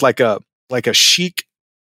sitting there with like a chic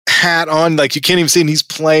hat on, like you can't even see, and he's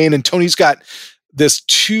playing. And Tony's got this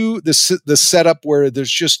setup where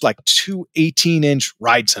there's just like two 18-inch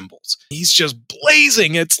ride cymbals. He's just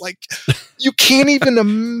blazing. It's like you can't even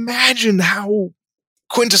imagine how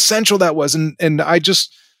quintessential that was. And I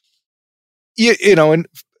just, and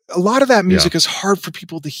a lot of that music is hard for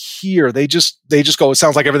people to hear. They just go, it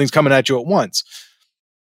sounds like everything's coming at you at once.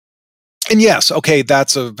 And yes, okay,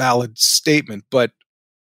 that's a valid statement. But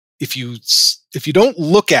if you don't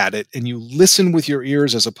look at it and you listen with your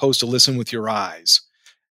ears as opposed to listen with your eyes,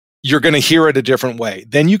 you're going to hear it a different way.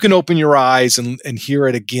 Then you can open your eyes and hear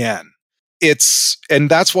it again. And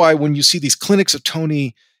that's why when you see these clinics of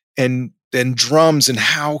Tony and drums and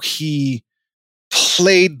how he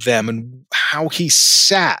played them and how he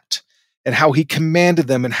sat and how he commanded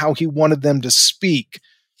them and how he wanted them to speak,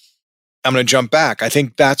 I'm going to jump back. I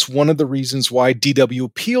think that's one of the reasons why DW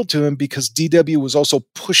appealed to him, because DW was also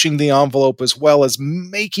pushing the envelope as well as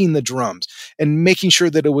making the drums and making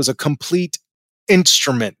sure that it was a complete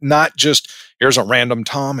instrument, not just here's a random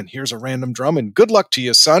tom and here's a random drum and good luck to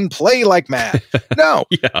you, son, play like mad. No.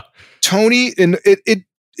 Tony and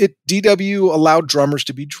DW allowed drummers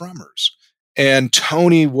to be drummers. And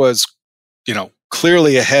Tony was,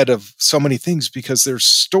 clearly ahead of so many things because there's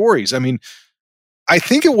stories. I mean, I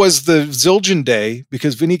think it was the Zildjian day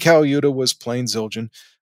because Vinnie Colaiuta was playing Zildjian,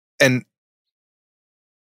 and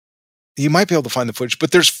you might be able to find the footage,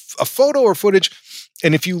 but there's a photo or footage.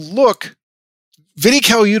 And if you look, Vinnie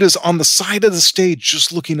Colaiuta's on the side of the stage,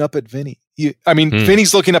 just looking up at Vinnie.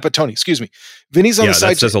 Vinnie's looking up at Tony, excuse me. Vinnie's on the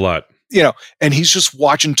side. That says a lot. And he's just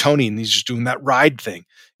watching Tony and he's just doing that ride thing.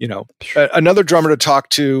 Another drummer to talk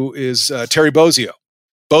to is Terry Bozzio.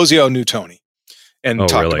 Bozzio knew Tony. And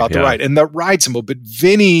talked about the ride and the ride cymbal, but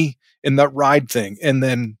Vinny in that ride thing. And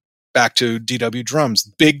then back to DW drums,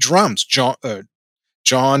 big drums.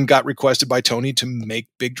 John got requested by Tony to make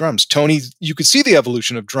big drums. Tony, you could see the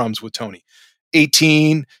evolution of drums with Tony.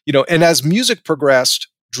 18, and as music progressed,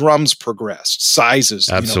 drums progressed, sizes.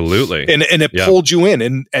 Absolutely. And it pulled you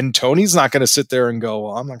in. And Tony's not going to sit there and go,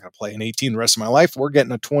 well, I'm not going to play an 18 the rest of my life. We're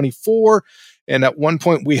getting a 24. And at one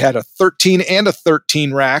point we had a 13 and a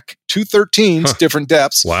 13 rack, two 13s, different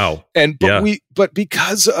depths. Wow. But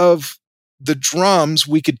because of the drums,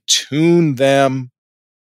 we could tune them,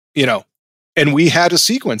 and we had a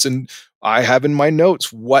sequence, and I have in my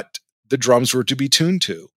notes what the drums were to be tuned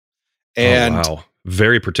to. And wow.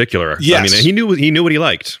 Very particular. Yes. I mean, he knew what he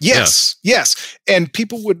liked. Yes. Yes. And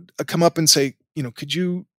people would come up and say, could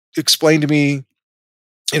you explain to me,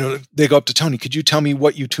 they go up to Tony, could you tell me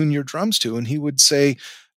what you tune your drums to? And he would say,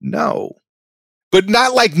 no, but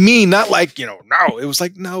not like me, not like, no, it was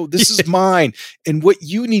like, no, this is mine. And what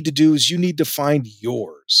you need to do is you need to find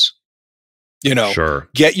yours, sure.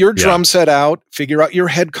 Get your drum set out, figure out your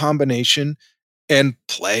head combination and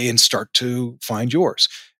play and start to find yours.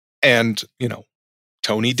 And,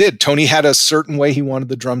 Tony did. Tony had a certain way he wanted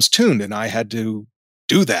the drums tuned, and I had to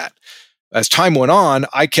do that. As time went on,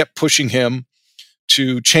 I kept pushing him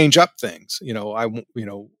to change up things.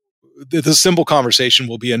 The cymbal conversation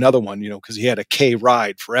will be another one, because he had a K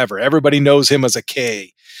ride forever. Everybody knows him as a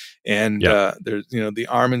K. And there's, the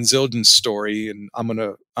Armin Zildjian story, and I'm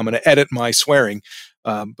gonna edit my swearing.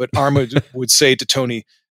 But Armin would say to Tony,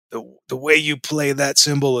 the way you play that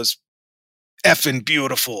cymbal is effing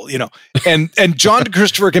beautiful, and John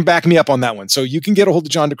DeChristopher can back me up on that one. So you can get a hold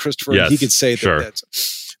of John DeChristopher and he could say that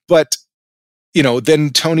that's, but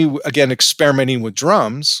then Tony, again, experimenting with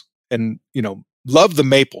drums and, loved the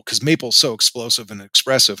maple because maple's so explosive and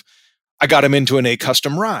expressive. I got him into an A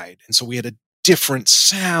custom ride. And so we had a different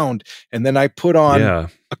sound. And then I put on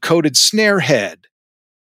a coated snare head.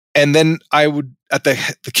 And then I would, at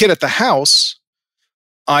the kid at the house,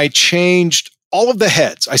 I changed all of the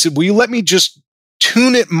heads. I said, will you let me just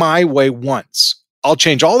tune it my way once? I'll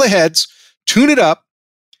change all the heads, tune it up.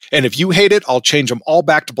 And if you hate it, I'll change them all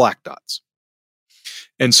back to black dots.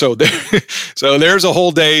 And so there's a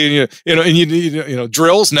whole day, and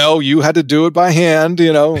drills. No, you had to do it by hand,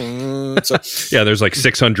 So, there's like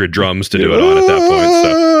 600 drums to do it on at that point.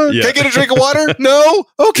 So, Can I get a drink of water? No?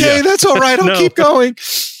 Okay, that's all right. I'll keep going.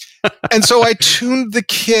 And so I tuned the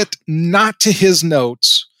kit not to his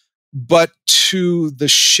notes, but to the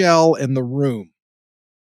shell and the room.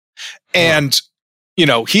 And,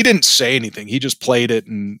 he didn't say anything. He just played it,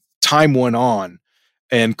 and time went on.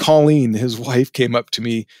 And Colleen, his wife, came up to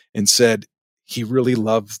me and said, he really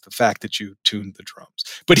loves the fact that you tuned the drums.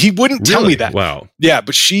 But he wouldn't tell me that. Wow. Yeah,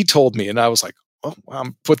 but she told me, and I was like, oh,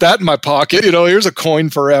 well, put that in my pocket. Here's a coin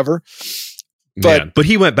forever. But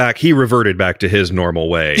he went back. He reverted back to his normal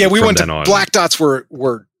way. Yeah, we went to black dots were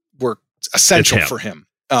essential for him.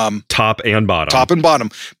 Top and bottom.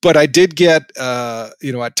 But I did get,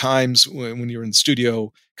 at times when you're in the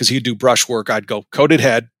studio, because he'd do brush work, I'd go coated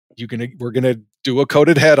head. We're gonna do a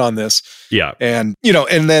coated head on this. Yeah, and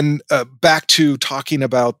and then back to talking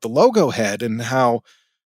about the logo head and how,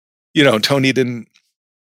 Tony didn't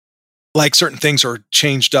like certain things or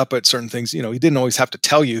changed up at certain things. He didn't always have to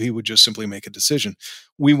tell you. He would just simply make a decision.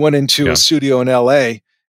 We went into a studio in LA,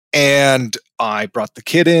 and I brought the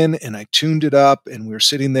kit in and I tuned it up, and we were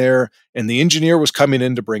sitting there, and the engineer was coming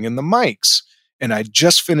in to bring in the mics, and I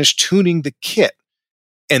just finished tuning the kit,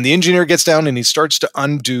 and the engineer gets down and he starts to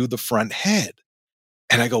undo the front head.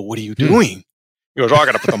 And I go, what are you doing? He goes, I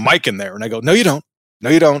got to put the mic in there. And I go, no, you don't. No,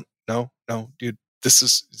 you don't. No, dude, this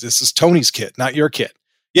is Tony's kit, not your kit.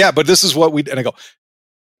 Yeah, but this is what and I go,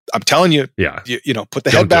 I'm telling you, put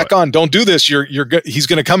the head back on. Don't do this. He's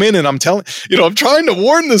going to come in, and I'm trying to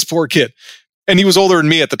warn this poor kid. And he was older than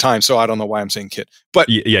me at the time, so I don't know why I'm saying kid. But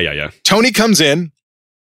yeah. Tony comes in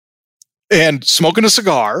and smoking a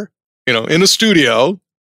cigar, in a studio,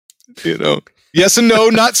 yes and no,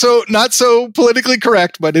 not so politically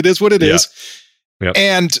correct, but it is what it is. Yep.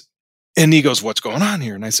 And he goes, what's going on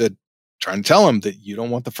here? And I said, trying to tell him that you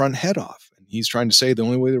don't want the front head off. And he's trying to say the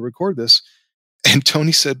only way to record this. And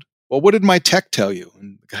Tony said, well, what did my tech tell you?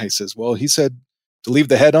 And the guy says, well, he said to leave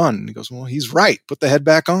the head on. And he goes, well, he's right. Put the head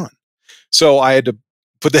back on. So I had to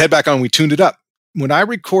put the head back on. We tuned it up. When I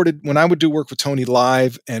would do work with Tony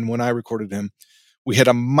live, and when I recorded him, we had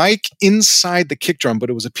a mic inside the kick drum, but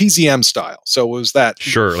it was a PZM style. So it was that.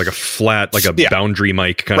 Sure, like a flat, like a boundary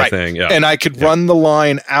mic kind of thing. Yeah. And I could run the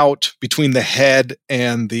line out between the head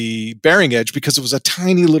and the bearing edge because it was a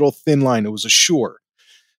tiny little thin line. It was a Shure.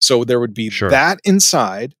 So there would be that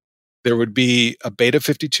inside. There would be a Beta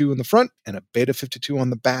 52 in the front and a Beta 52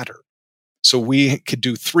 on the batter. So we could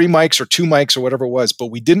do 3 mics or 2 mics or whatever it was, but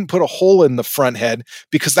we didn't put a hole in the front head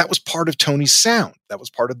because that was part of Tony's sound. That was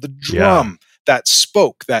part of the drum. That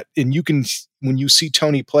spoke that, and you can, when you see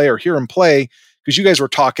Tony play or hear him play, because you guys were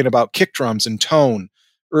talking about kick drums and tone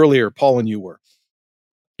earlier, Paul and you were.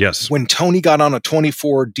 Yes. When Tony got on a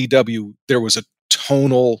 24 DW, there was a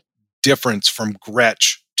tonal difference from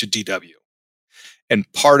Gretsch to DW.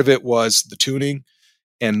 And part of it was the tuning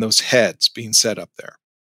and those heads being set up there.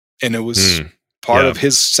 And it was part of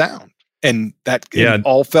his sound. And that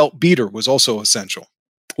all felt beater was also essential.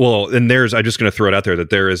 Well, and I'm just going to throw it out there that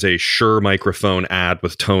there is a Shure microphone ad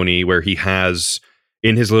with Tony where he has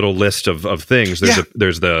in his little list of things,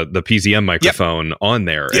 there's the PZM microphone on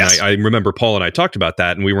there. Yes. And I remember Paul and I talked about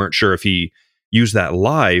that, and we weren't sure if he used that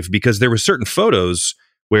live because there were certain photos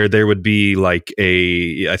where there would be like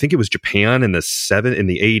I think it was Japan in the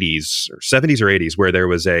 80s or 70s or 80s where there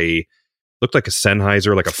was looked like a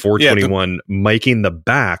Sennheiser, like a 421 miking the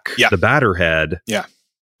back, the batter head. Yeah.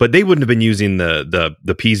 But they wouldn't have been using the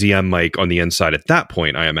PZM mic on the inside at that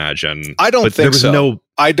point, I imagine. I don't think so.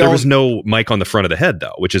 There was no mic on the front of the head,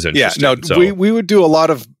 though, which is interesting. Yeah, no, we would do a lot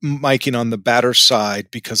of miking on the batter side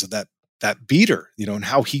because of that beater, and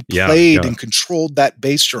how he played and controlled that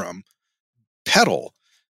bass drum pedal.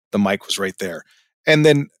 The mic was right there. And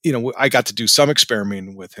then, I got to do some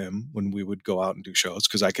experimenting with him when we would go out and do shows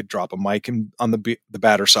because I could drop a mic on the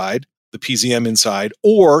batter side, the PZM inside,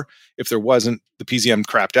 or if there wasn't, the PZM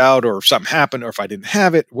crapped out or if something happened or if I didn't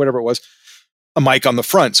have it, whatever it was, a mic on the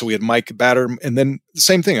front. So we had mic, batter, and then the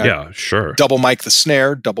same thing. Sure. Double mic the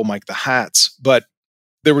snare, double mic the hats, but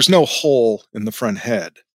there was no hole in the front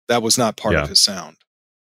head. That was not part of his sound.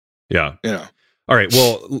 Yeah. All right.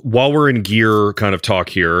 Well, while we're in gear kind of talk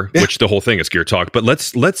here, which the whole thing is gear talk, but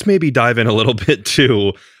let's maybe dive in a little bit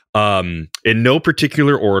too. In no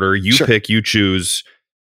particular order, you choose,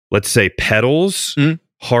 let's say pedals,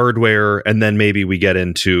 hardware, and then maybe we get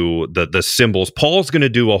into the cymbals. Paul's going to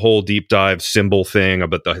do a whole deep dive cymbal thing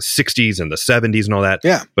about the 60s and the 70s and all that.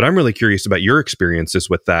 Yeah. But I'm really curious about your experiences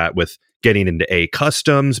with that, with getting into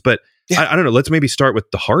customs. But I don't know. Let's maybe start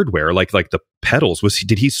with the hardware, like the pedals.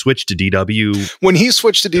 Did he switch to DW? When he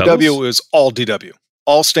switched to DW, it was all DW.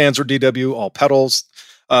 All stands were DW, all pedals.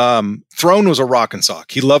 Throne was a rock and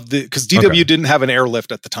sock. He loved because DW didn't have an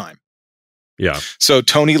airlift at the time. Yeah. So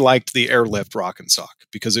Tony liked the airlift rock and sock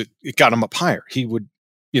because it got him up higher. He would,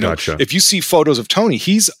 if you see photos of Tony,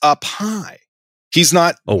 he's up high. He's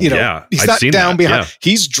not, he's not down behind. Yeah.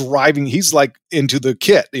 He's driving. He's like into the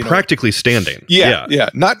kit, practically standing. Yeah.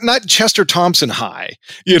 Not Chester Thompson high,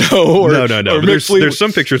 or no. Or there's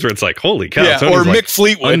some pictures where it's like, holy cow. Yeah. Or Mick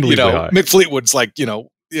Fleetwood, Mick Fleetwood's like,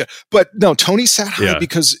 yeah. But no, Tony sat high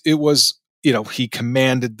because it was, he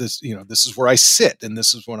commanded this, this is where I sit and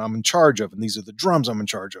this is what I'm in charge of. And these are the drums I'm in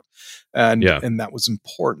charge of. And that was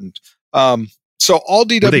important. So all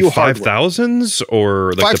DW were they hardware. 5,000s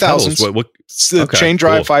or like 5,000s. What? It's the chain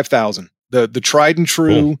drive 5,000. The tried and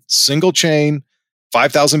true single chain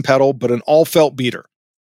 5,000 pedal, but an all felt beater.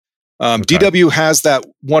 DW has that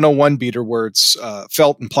 101 beater where it's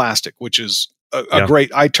felt and plastic, which is a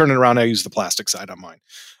great. I turn it around. I use the plastic side on mine.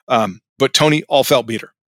 But Tony all felt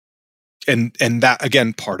beater, and that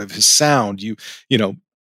again part of his sound.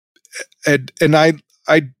 And I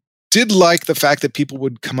did like the fact that people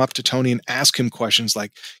would come up to Tony and ask him questions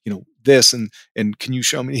like, this and can you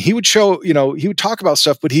show me? He would show, he would talk about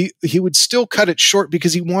stuff, but he would still cut it short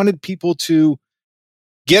because he wanted people to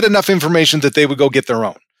get enough information that they would go get their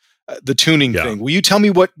own. The tuning thing. Will you tell me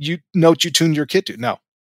what note you tuned your kit to? No,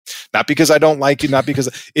 not because I don't like you, not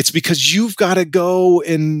because it's because you've got to go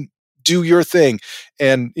and do your thing.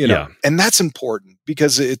 And, and that's important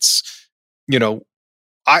because it's,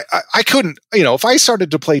 I couldn't, if I started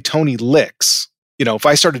to play Tony licks, if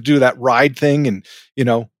I started to do that ride thing and,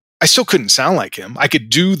 I still couldn't sound like him. I could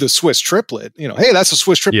do the Swiss triplet, hey, that's a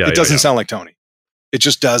Swiss triplet. It doesn't sound like Tony. It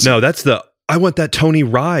just doesn't. No, I want that Tony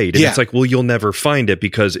ride. And it's like, well, you'll never find it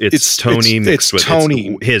because it's Tony mixed with Tony.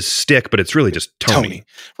 It's his stick, but it's really just Tony.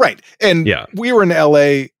 Right. And we were in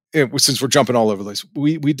LA, since we're jumping all over the place,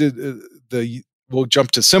 we did we'll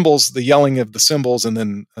jump to cymbals, the yelling of the cymbals and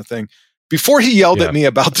then a thing. Before he yelled at me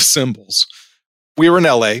about the cymbals, we were in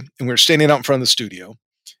LA and we were standing out in front of the studio.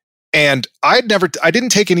 And I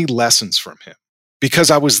didn't take any lessons from him because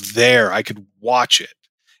I was there. I could watch it.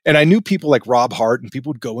 And I knew people like Rob Hart and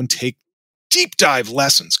people would go and take deep dive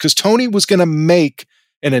lessons because Tony was going to make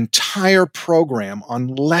an entire program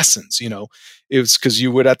on lessons. It was because you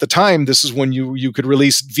would, at the time, this is when you could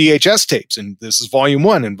release VHS tapes and this is volume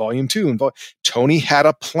 1 and volume 2. And Tony had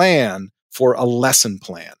a plan for a lesson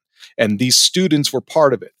plan. And these students were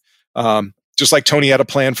part of it. Just like Tony had a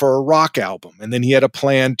plan for a rock album. And then he had a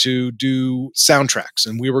plan to do soundtracks.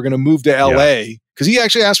 And we were going to move to LA. Because he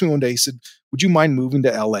actually asked me one day, he said, would you mind moving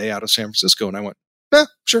to LA out of San Francisco? And I went,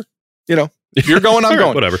 sure. If you're going, I'm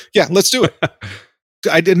going. Whatever. Yeah, let's do it.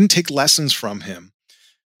 I didn't take lessons from him.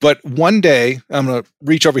 But one day, I'm going to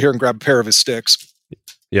reach over here and grab a pair of his sticks.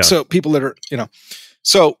 Yeah. So people that are,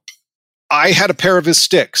 So I had a pair of his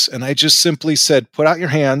sticks. And I just simply said, put out your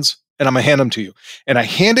hands. And I'm going to hand them to you. And I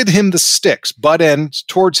handed him the sticks, butt end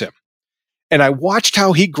towards him. And I watched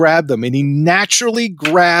how he grabbed them. And he naturally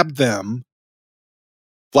grabbed them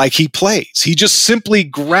like he plays. He just simply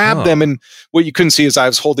grabbed them. And what you couldn't see is I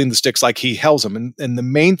was holding the sticks like he held them. And the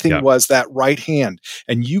main thing was that right hand.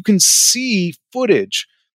 And you can see footage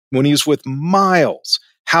when he was with Miles,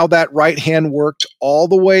 how that right hand worked all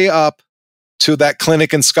the way up to that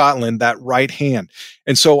clinic in Scotland, that right hand.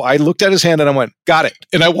 And so I looked at his hand and I went, got it.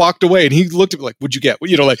 And I walked away and he looked at me like, what'd you get?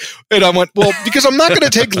 And I went, well, because I'm not going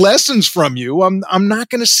to take lessons from you. I'm not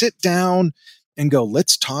going to sit down and go,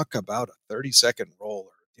 let's talk about a 30-second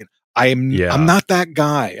roll. I'm not that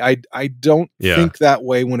guy. I don't think that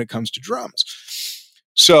way when it comes to drums.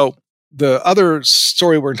 So the other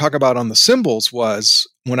story we're going to talk about on the cymbals was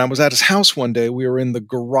when I was at his house one day, we were in the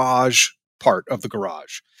garage part of the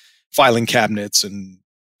garage. Filing cabinets and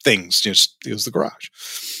things. It was the garage.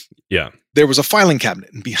 Yeah. There was a filing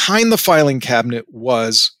cabinet, and behind the filing cabinet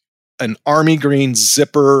was an army green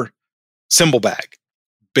zipper cymbal bag,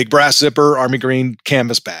 big brass zipper, army green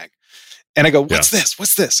canvas bag. And I go, what's this?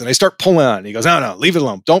 What's this? And I start pulling on it. He goes, no, leave it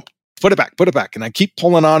alone. Don't put it back. And I keep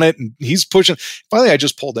pulling on it and he's pushing. Finally, I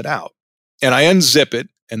just pulled it out and I unzip it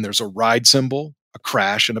and there's a ride cymbal, a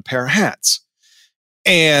crash, and a pair of hats.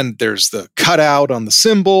 And there's the cutout on the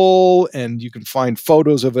cymbal, and you can find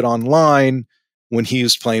photos of it online. When he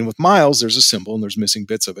was playing with Miles, there's a cymbal and there's missing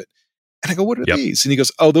bits of it. And I go, what are these? And he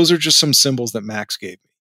goes, oh, those are just some cymbals that Max gave me.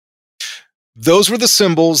 Those were the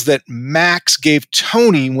cymbals that Max gave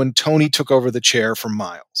Tony when Tony took over the chair from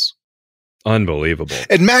Miles. Unbelievable.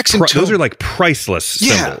 And Max and Tony, those are like priceless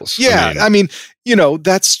cymbals. Yeah. I mean,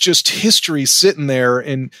 that's just history sitting there.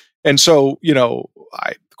 And so,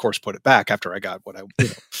 I, of course, put it back after I got what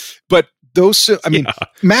but those,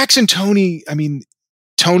 Max and Tony,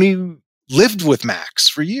 Tony lived with Max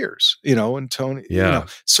for years, and Tony,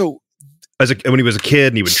 so when he was a kid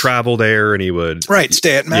and he would travel there and he would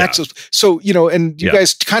stay at Max's. So, and you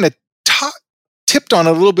guys kind of tipped on it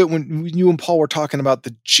a little bit when you and Paul were talking about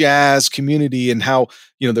the jazz community and how,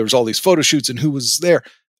 there was all these photo shoots and who was there.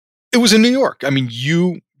 It was in New York. I mean,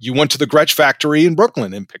 you went to the Gretsch factory in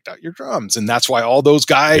Brooklyn and picked out your drums. And that's why all those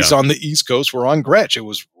guys on the East Coast were on Gretsch. It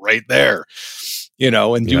was right there,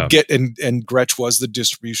 and you get, and Gretsch was the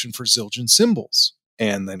distribution for Zildjian cymbals.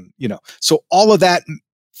 And then, so all of that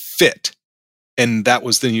fit. And that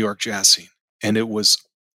was the New York jazz scene. And it was,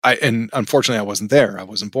 and unfortunately I wasn't there. I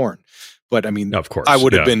wasn't born. But I mean, of course, I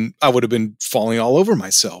would have been falling all over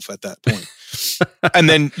myself at that point. And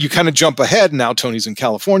then you kind of jump ahead. Now Tony's in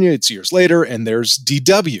California. It's years later, and there's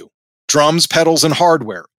DW, drums, pedals, and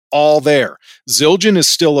hardware, all there. Zildjian is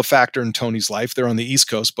still a factor in Tony's life. They're on the East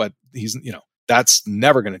Coast, but he's, that's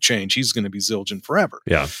never going to change. He's going to be Zildjian forever.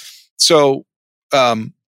 Yeah. So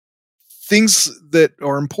things that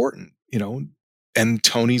are important, and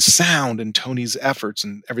Tony's sound and Tony's efforts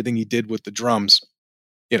and everything he did with the drums,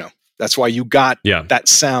 that's why you got that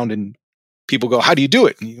sound, and people go, how do you do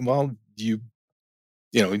it? And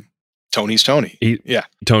Tony's Tony.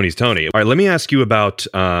 Tony's Tony. All right. Let me ask you about,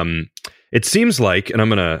 it seems like, and I'm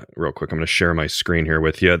going to share my screen here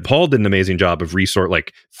with you. Paul did an amazing job of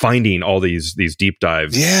finding all these deep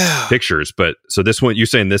dive pictures. But so this one, you're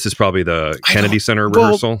saying this is probably the Kennedy Center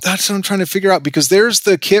rehearsal? That's what I'm trying to figure out, because there's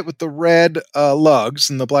the kit with the red lugs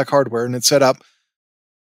and the black hardware, and it's set up.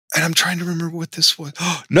 And I'm trying to remember what this was.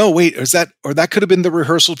 Oh, no, wait, that could have been the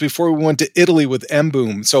rehearsals before we went to Italy with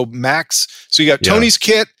M-Boom. So you got Tony's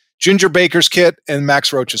kit, Ginger Baker's kit, and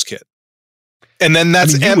Max Roach's kit. And then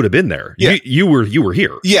that's you would have been there. Yeah. You were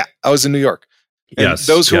here. Yeah, I was in New York. And yes.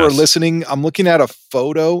 Those who are listening, I'm looking at a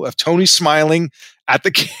photo of Tony smiling at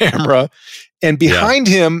the camera, and behind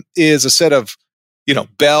him is a set of,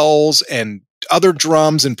 bells and other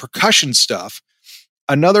drums and percussion stuff.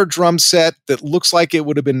 Another drum set that looks like it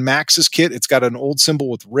would have been Max's kit. It's got an old cymbal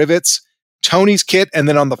with rivets. Tony's kit, and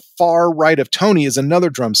then on the far right of Tony is another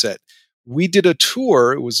drum set. We did a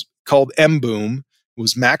tour. It was called M-Boom. It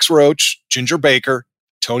was Max Roach, Ginger Baker,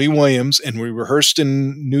 Tony Williams, and we rehearsed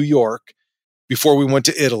in New York before we went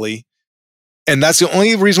to Italy. And that's the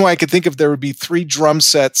only reason why I could think of there would be 3 drum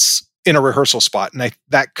sets in a rehearsal spot. And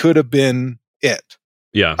that could have been it.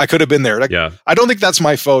 Yeah. I could have been there. I don't think that's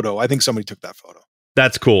my photo. I think somebody took that photo.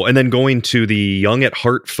 That's cool. And then going to the Young at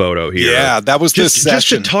Heart photo here. Yeah, that was just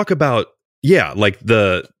to talk about, like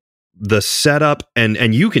the setup,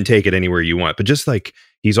 and you can take it anywhere you want, but just like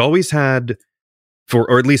he's always had,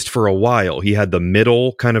 or at least for a while, he had the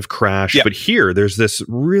middle kind of crash. But here, there's this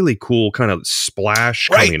really cool kind of splash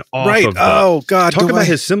coming off of oh, God. Talk about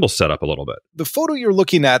his cymbal setup a little bit. The photo you're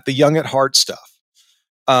looking at, the Young at Heart stuff,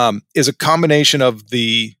 is a combination of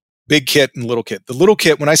the big kit and little kit. The little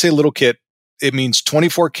kit, when I say little kit, it means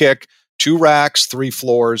 24 kick, 2 racks, 3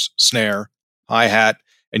 floors, snare, hi-hat,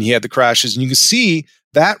 and he had the crashes. And you can see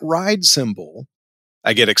that ride cymbal.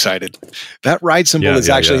 I get excited. That ride cymbal is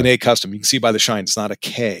actually an A custom. You can see by the shine, it's not a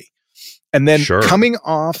K. And then coming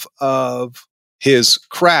off of his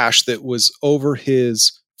crash that was over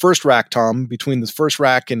his first rack tom, between the first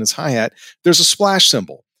rack and his hi-hat, there's a splash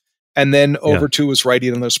cymbal. And then over to his righty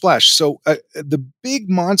and another splash. So the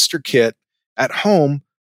big monster kit at home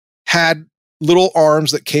had little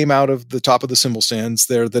arms that came out of the top of the cymbal stands.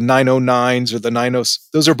 They're the 909s or the 90s.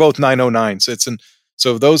 Those are both 909s.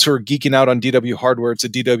 So those who are geeking out on DW hardware, it's a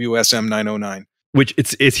DW SM 909. Which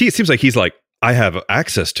he seems like he's like, I have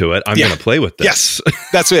access to it. I'm going to play with this. Yes,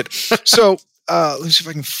 that's it. So let's see if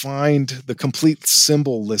I can find the complete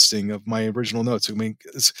cymbal listing of my original notes. I mean,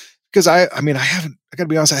 because I got to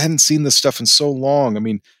be honest, I hadn't seen this stuff in so long. I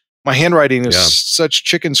mean, my handwriting is such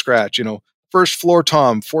chicken scratch, First floor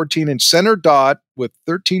tom, 14-inch center dot with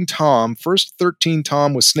 13 tom. First 13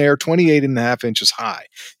 tom with snare 28.5 inches high.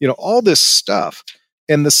 All this stuff.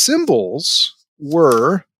 And the cymbals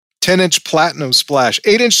were 10-inch platinum splash,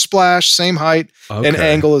 8-inch splash, same height and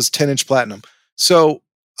angle as 10-inch platinum. So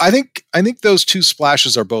I think those 2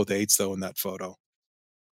 splashes are both 8s though in that photo.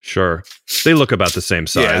 Sure, they look about the same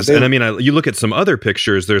size. And I mean, you look at some other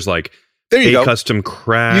pictures. There's like there you go. Custom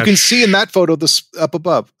crash. You can see in that photo this up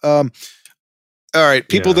above. All right,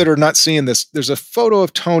 people that are not seeing this, there's a photo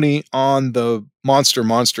of Tony on the Monster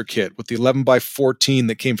kit with the 11x14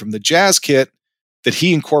 that came from the Jazz kit that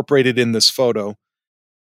he incorporated in this photo.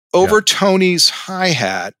 Over Tony's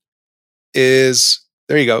hi-hat is,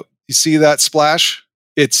 there you go. You see that splash?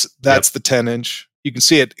 That's the 10-inch. You can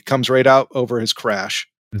see it. It comes right out over his crash.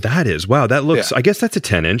 That is, wow, that looks, I guess that's a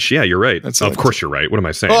 10 inch. Yeah, you're right. Of course you're right. What am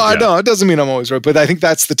I saying? Well, no, it doesn't mean I'm always right, but I think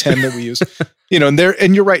that's the 10 that we use.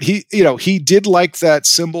 And you're right. He did like that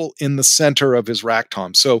symbol in the center of his rack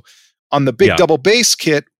tom. So on the big double bass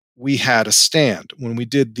kit, we had a stand. When we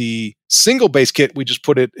did the single bass kit, we just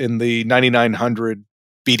put it in the 9900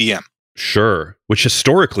 BDM. Sure. Which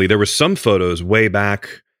historically, there was some photos way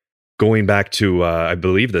back, going back to, I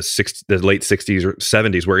believe, the late 60s or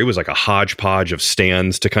 70s, where it was like a hodgepodge of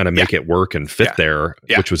stands to kind of make it work and fit there,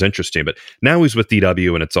 which was interesting. But now he's with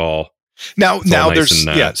DW, and it's all now nice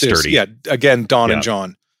there's sturdy. Again, Don and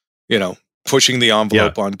John, pushing the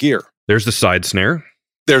envelope on gear. There's the side snare.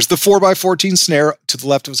 There's the 4x14 snare to the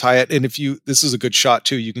left of his hi-hat, and this is a good shot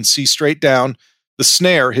too. You can see straight down the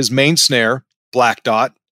snare, his main snare, black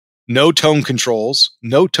dot. No tone controls.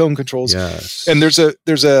 Yes. And there's a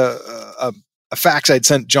fax I'd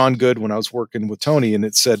sent John Good when I was working with Tony, and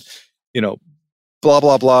it said, blah,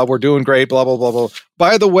 blah, blah, we're doing great, blah, blah, blah, blah.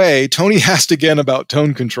 By the way, Tony asked again about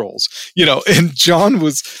tone controls, and John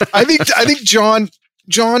was, I think John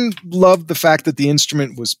loved the fact that the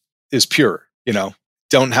instrument is pure,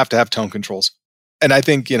 don't have to have tone controls. And I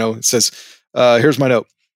think, it says, here's my note.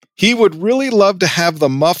 He would really love to have the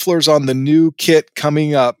mufflers on the new kit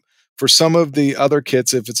coming up. For some of the other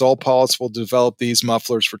kits, if it's all possible to develop these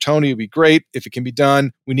mufflers for Tony, it'd be great. If it can be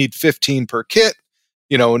done, we need 15 per kit,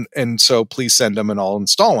 and so please send them and I'll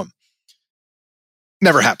install them.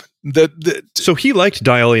 Never happened. So he liked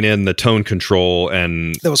dialing in the tone control,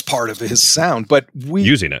 and that was part of his sound, but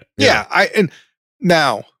using it. And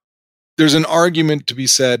now there's an argument to be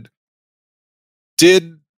said.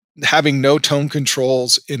 Did having no tone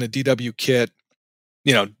controls in a DW kit,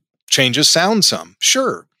 change his sound some?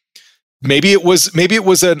 Sure. Maybe it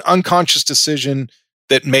was an unconscious decision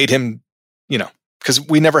that made him, because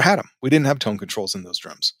we never had them. We didn't have tone controls in those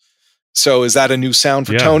drums. So is that a new sound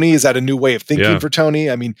for Tony? Is that a new way of thinking for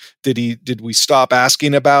Tony? I mean, did we stop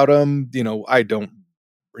asking about him? I don't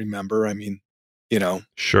remember.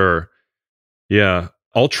 Sure. Yeah.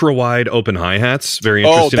 Ultra wide open hi-hats. Very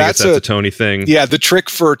interesting. I guess that's a Tony thing. Yeah. The trick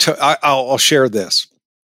for, I'll share this.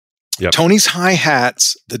 Yep. Tony's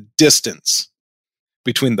hi-hats, the distance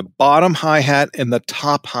between the bottom hi-hat and the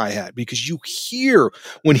top hi-hat, because you hear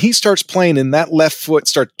when he starts playing and that left foot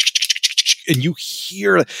starts, and you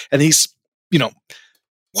hear, and he's,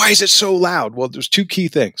 why is it so loud? Well, there's two key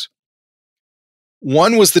things.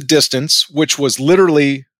 One was the distance, which was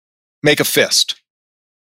literally make a fist.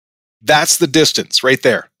 That's the distance right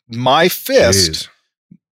there. My fist,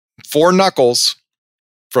 4 knuckles,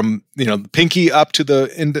 from the pinky up to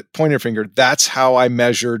the pointer finger, that's how I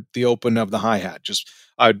measured the open of the hi-hat. Just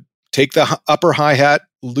I'd take the upper hi-hat,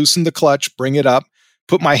 loosen the clutch, bring it up,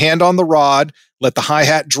 put my hand on the rod, let the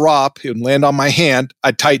hi-hat drop, it would land on my hand,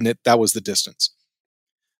 I'd tighten it. That was the distance.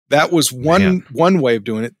 That was one way of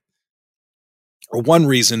doing it, or one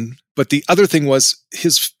reason. But the other thing was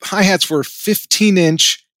his hi-hats were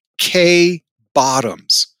 15-inch K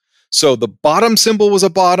bottoms. So the bottom cymbal was a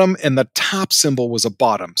bottom and the top cymbal was a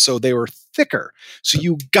bottom. So they were thicker. So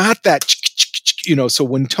you got that, so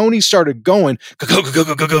when Tony started going,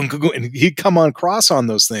 and he'd come on cross on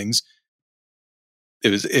those things,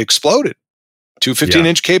 it exploded. 2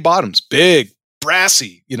 15-inch K bottoms, big,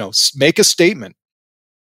 brassy, make a statement.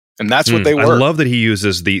 And that's what they were. I love that he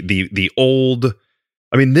uses the old,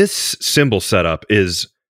 this cymbal setup is,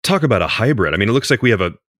 talk about a hybrid. It looks like we have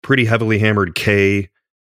a pretty heavily hammered K,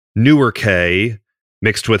 newer K,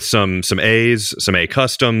 mixed with some A's, some A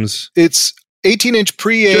customs. It's 18-inch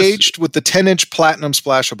pre-aged with the 10-inch platinum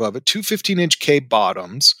splash above it, 2 15-inch K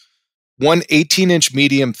bottoms, 1 18-inch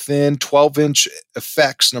medium thin, 12-inch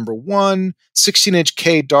effects number 1, 16-inch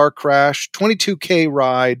K dark crash, 22K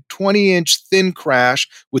ride, 20-inch thin crash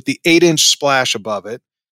with the 8-inch splash above it,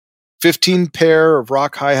 15 pair of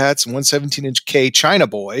rock hi-hats, and 1 17-inch K China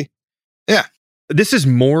Boy. Yeah. This is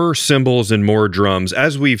more cymbals and more drums.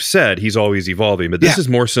 As we've said, he's always evolving, but this is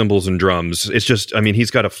more cymbals and drums. It's just,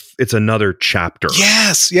 it's another chapter.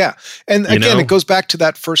 Yes, yeah. And again, it goes back to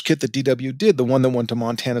that first kit that DW did, the one that went to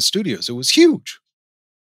Montana Studios. It was huge,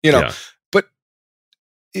 but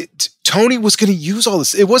Tony was going to use all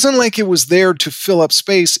this. It wasn't like it was there to fill up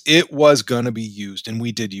space. It was going to be used, and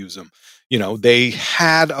we did use them. They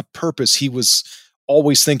had a purpose. He was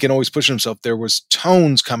always thinking, always pushing himself. There was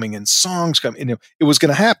tones coming and songs coming, and it was going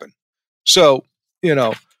to happen. So,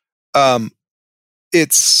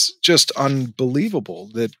 it's just unbelievable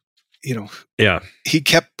that, he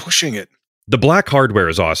kept pushing it. The black hardware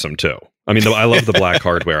is awesome too. I love the black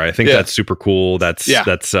hardware. I think that's super cool. That's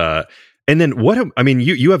And then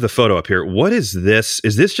you have the photo up here. What is this?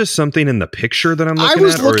 Is this just something in the picture that I'm looking at? I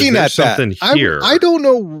was looking at something that. Here? I don't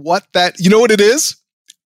know what that, you know what it is?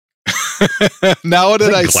 Now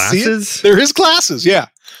that I see it, they're his glasses. Yeah.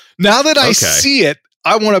 Now that I see it,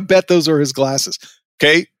 I want to bet those are his glasses.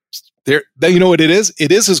 Okay. You know what it is?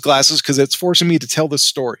 It is his glasses because it's forcing me to tell this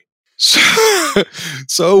story.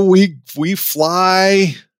 So we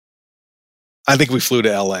fly. I think we flew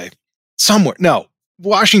to LA somewhere. No,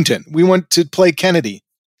 Washington. We went to play Kennedy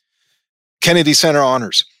Center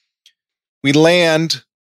Honors. We land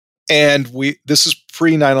and this is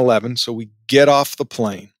pre 9/11. So we get off the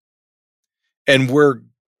plane and we're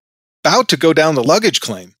about to go down the luggage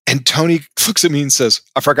claim. And Tony looks at me and says,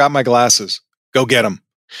 I forgot my glasses. Go get them.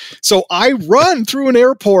 So I run through an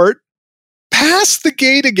airport, past the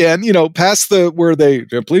gate again, past where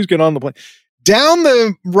please get on the plane, down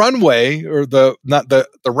the runway or not the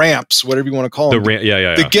ramps, whatever you want to call them.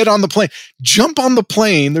 To get on the plane, jump on the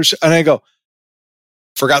plane. And I go,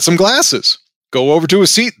 forgot some glasses. Go over to a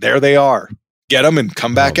seat. There they are. Get them and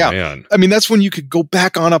come back out. Man. I mean, that's when you could go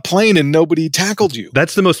back on a plane and nobody tackled you.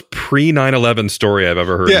 That's the most pre 9/11 story I've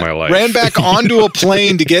ever heard in my life. Ran back onto a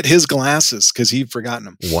plane to get his glasses because he'd forgotten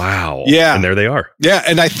them. Wow. Yeah. And there they are. Yeah.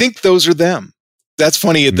 And I think those are them. That's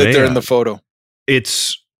funny that they're in the photo.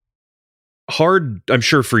 It's hard, I'm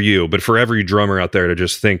sure, for you, but for every drummer out there to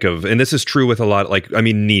just think of, and this is true with a lot,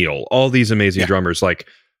 Neil, all these amazing drummers,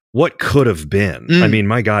 what could have been? I mean,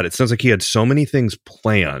 my God, it sounds like he had so many things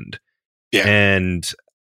planned. Yeah. And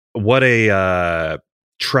what a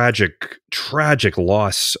tragic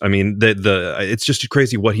loss. I mean, it's just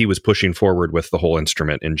crazy what he was pushing forward with the whole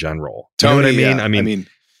instrument in general. Tony, you know what I mean? Yeah. I mean,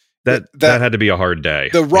 that had to be a hard day.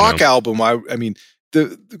 The rock album,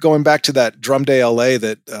 going back to that Drum Day LA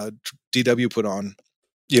that DW put on,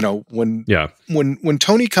 when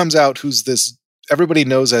Tony comes out, who's this, everybody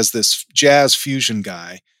knows as this jazz fusion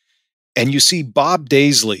guy, and you see Bob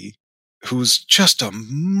Daisley, who's just a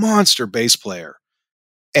monster bass player,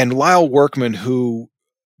 and Lyle Workman, who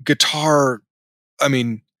soundtrack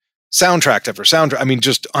after soundtrack,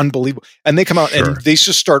 just unbelievable. And they come out and they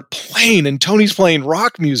just start playing, and Tony's playing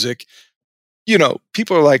rock music.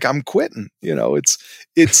 People are like, I'm quitting.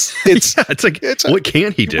 It's what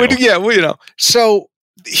can he do? So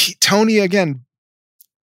Tony, again,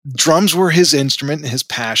 drums were his instrument and his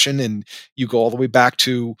passion. And you go all the way back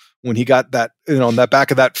to when he got that, on that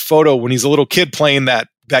back of that photo, when he's a little kid playing that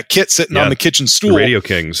kit sitting on the kitchen stool, the Radio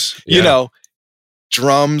Kings,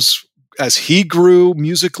 drums, as he grew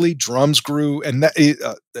musically, drums grew. And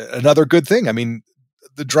that, another good thing. I mean,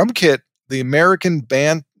 the drum kit, the American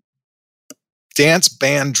dance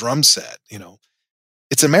band drum set,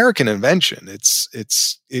 it's American invention.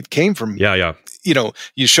 It came from,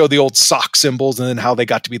 you show the old sock cymbals and then how they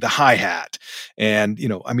got to be the hi-hat. And,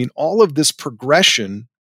 all of this progression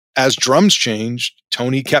as drums changed,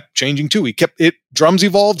 Tony kept changing too. Drums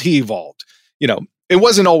evolved, he evolved. It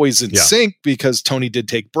wasn't always in sync because Tony did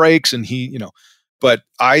take breaks and but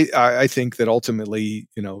I think that ultimately,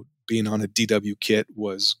 being on a DW kit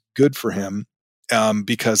was good for him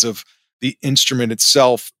because of the instrument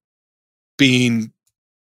itself being,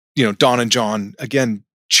 Don and John, again,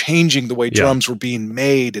 changing the way drums were being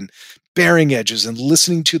made and bearing edges and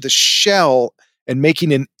listening to the shell and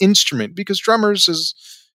making an instrument, because drummers is,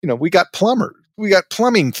 we got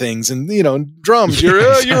plumbing things and, drums, you're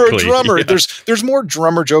a drummer. Yeah. There's more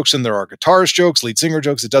drummer jokes than there are guitarist jokes, lead singer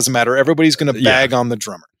jokes. It doesn't matter. Everybody's going to bag on the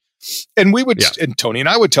drummer. And we would, and Tony and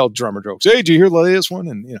I would tell drummer jokes. Hey, do you hear the latest one?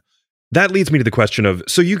 And, that leads me to the question of,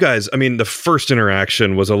 so you guys, the first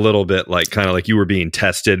interaction was a little bit kind of like you were being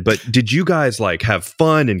tested, but did you guys have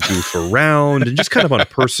fun and goof around and just kind of on a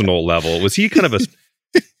personal level? Was he kind of a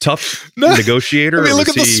tough negotiator? Look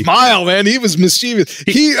at the smile, man. He was mischievous.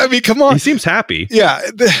 Come on. He seems happy. Yeah.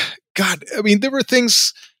 God, there were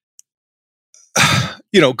things,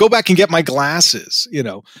 go back and get my glasses,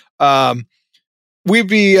 we'd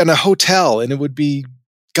be in a hotel and it would be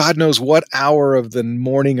God knows what hour of the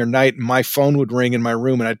morning or night, and my phone would ring in my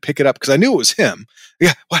room and I'd pick it up because I knew it was him.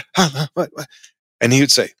 Yeah. What? And he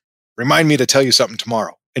would say, remind me to tell you something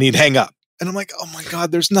tomorrow. And he'd hang up. And I'm like, oh my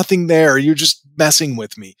God, there's nothing there. You're just messing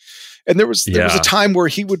with me. And there was a time where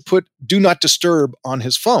he would put do not disturb on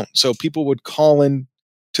his phone. So people would call in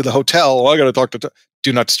to the hotel. I got to talk to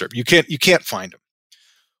do not disturb. You can't find him.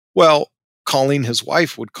 Well, Colleen, his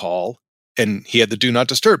wife, would call and he had the do not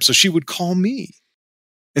disturb. So she would call me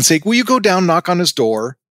and say, will you go down, knock on his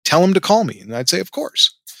door, tell him to call me? And I'd say, of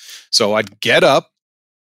course. So I'd get up,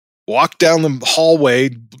 walk down the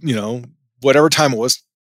hallway, whatever time it was,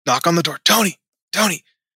 knock on the door. Tony.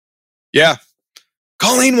 Yeah.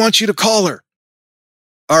 Colleen wants you to call her.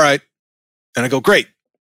 All right. And I go, great.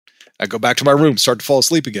 I go back to my room, start to fall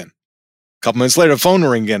asleep again. A couple minutes later, the phone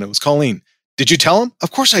rang again. It was Colleen. Did you tell him?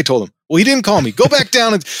 Of course I told him. Well, he didn't call me. Go back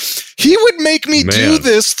down. And he would make me do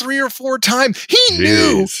this 3 or 4 times. He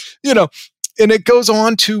knew, and it goes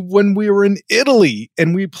on to when we were in Italy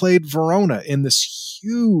and we played Verona in this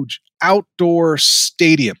huge outdoor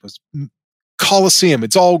stadium. It was Coliseum.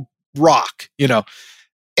 It's all rock,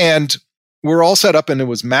 and we're all set up and it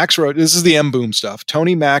was Max Roach. This is the M-Boom stuff.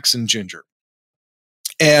 Tony, Max, and Ginger.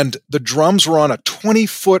 And the drums were on a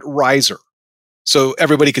 20-foot riser. So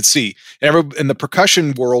everybody could see. And the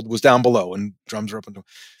percussion world was down below and drums were up and down.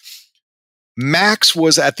 Max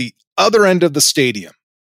was at the other end of the stadium.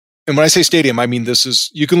 And when I say stadium, I mean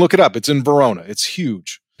you can look it up. It's in Verona. It's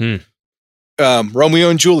huge. Romeo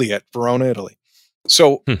and Juliet, Verona, Italy.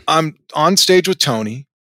 So I'm on stage with Tony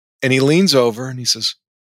and he leans over and he says,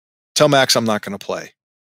 tell Max I'm not going to play.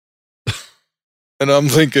 And I'm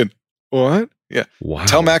thinking, what? Yeah. Wow.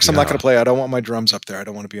 Tell Max I'm not going to play. I don't want my drums up there. I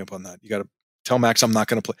don't want to be up on that. You got to tell Max I'm not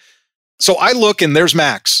going to play. So I look and there's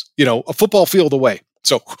Max, a football field away.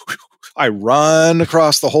 So I run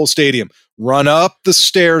across the whole stadium, run up the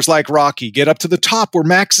stairs like Rocky, get up to the top where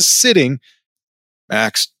Max is sitting.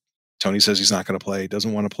 Max, Tony says he's not going to play.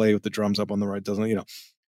 Doesn't want to play with the drums up on the right. Doesn't, All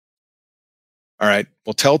right.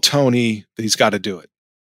 Well, tell Tony that he's got to do it.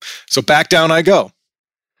 So back down I go.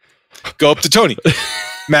 Go up to Tony.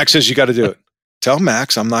 Max says you got to do it. Tell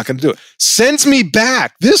Max I'm not going to do it. Sends me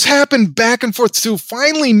back. This happened back and forth too.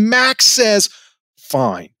 Finally, Max says,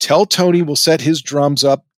 fine. Tell Tony we'll set his drums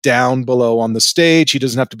up down below on the stage. He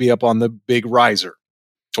doesn't have to be up on the big riser.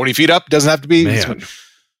 20 feet up, doesn't have to be. Man.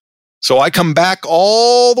 So I come back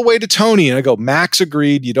all the way to Tony and I go, Max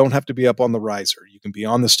agreed. You don't have to be up on the riser. You can be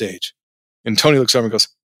on the stage. And Tony looks over and goes,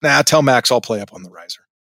 nah, tell Max I'll play up on the riser.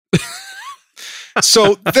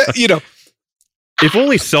 So, if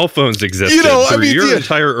only cell phones existed through your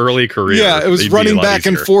entire early career. Yeah, it was running back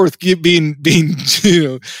and forth, being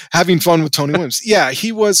having fun with Tony Williams. Yeah,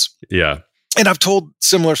 he was. Yeah. And I've told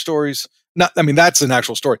similar stories. That's an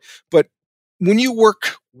actual story. But when you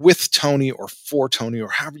work with Tony or for Tony or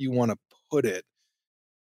however you want to put it,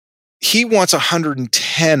 he wants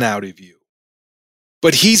 110 out of you.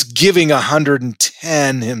 But he's giving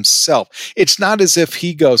 110 himself. It's not as if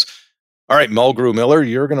he goes, all right, Mulgrew Miller,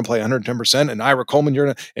 you're going to play 110%, and Ira Coleman, you're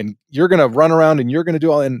going to run around and you're going to do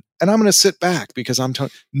all, and I'm going to sit back because I'm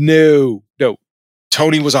Tony. No.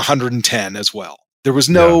 Tony was 110 as well. There was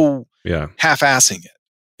no half-assing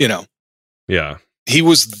it, Yeah. He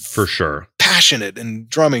was for sure passionate and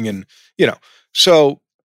drumming and, so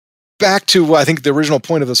back to, I think the original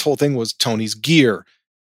point of this whole thing was Tony's gear.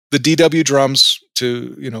 The DW drums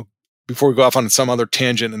to, before we go off on some other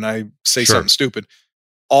tangent and I say something stupid,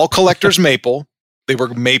 all collector's maple. They were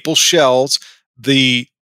maple shells. The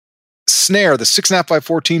snare, the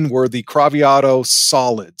 6.5x14 were the Craviotto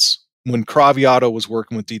solids. When Craviotto was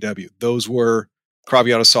working with DW, those were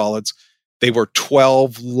Craviotto solids. They were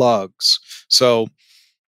 12 lugs. So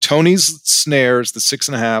Tony's snares, the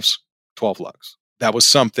 6.5s, 12 lugs. That was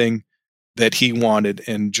something that he wanted,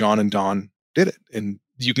 and John and Don did it. And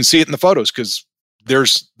you can see it in the photos because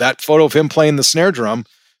there's that photo of him playing the snare drum,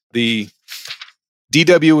 the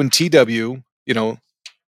DW and TW,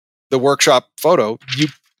 the workshop photo,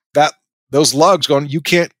 those lugs going, you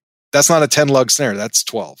can't, that's not a 10 lug snare. That's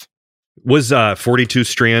 12. Was 42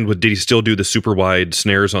 strand, did he still do the super wide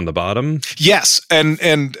snares on the bottom? Yes. And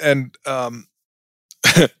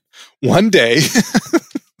one day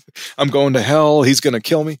I'm going to hell. He's going to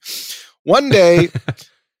kill me. One day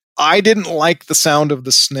I didn't like the sound of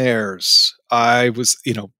the snares. I was,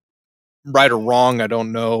 right or wrong. I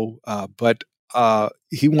don't know. But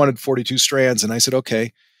he wanted 42 strands and I said,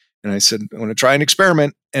 okay. And I said, I'm going to try an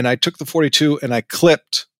experiment. And I took the 42 and I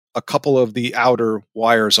clipped a couple of the outer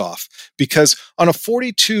wires off, because on a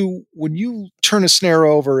 42, when you turn a snare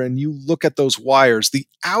over and you look at those wires, the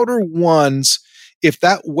outer ones, if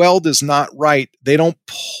that weld is not right, they don't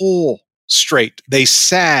pull straight. They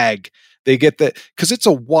sag. They get that because it's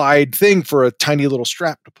a wide thing for a tiny little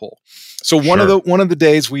strap to pull. So one of the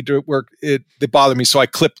days we do work, it bothered me. So I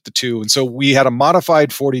clipped the two. And so we had a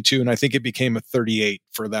modified 42 and I think it became a 38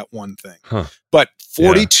 for that one thing, but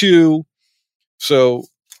 42. So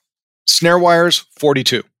snare wires,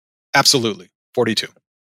 42. Absolutely. 42.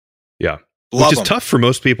 Yeah. Love Which is them. tough for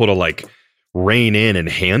most people to rein in and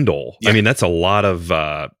handle. Yeah. I mean, that's a lot of,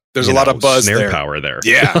 there's a lot of buzz snare there. power there.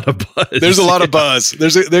 Yeah. There's a lot of buzz.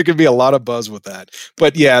 There can be a lot of buzz with that.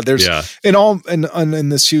 But yeah, there's in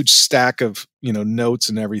this huge stack of, notes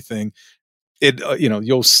and everything. It,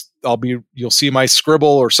 you'll see my scribble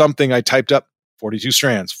or something I typed up, 42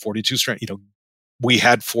 strands, we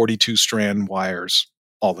had 42 strand wires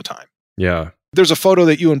all the time. Yeah. There's a photo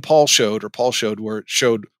that you and Paul showed, where it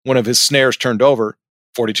showed one of his snares turned over,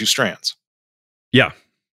 42 strands. Yeah.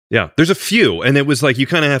 Yeah. There's a few. And it was like, you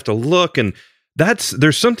kind of have to look, and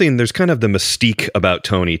there's kind of the mystique about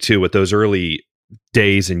Tony too, with those early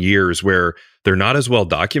days and years where they're not as well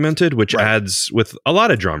documented, which adds with a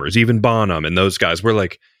lot of drummers, even Bonham and those guys, where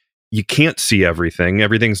like, you can't see everything.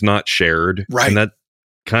 Everything's not shared. Right. And that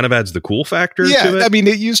kind of adds the cool factor to it. I mean,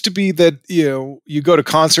 it used to be that, you go to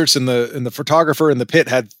concerts and the photographer in the pit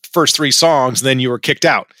had first 3 songs, and then you were kicked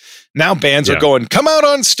out. Now bands are going, come out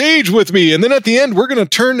on stage with me. And then at the end, we're going to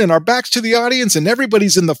turn in our backs to the audience and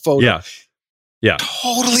everybody's in the photo. Yeah. Yeah.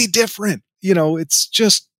 Totally different. It's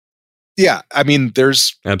just, I mean,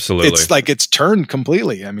 absolutely, it's like it's turned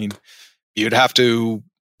completely. I mean, you'd have to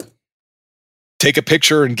take a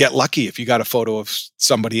picture and get lucky if you got a photo of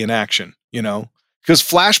somebody in action, because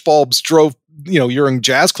flash bulbs drove, you're in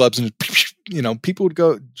jazz clubs and, people would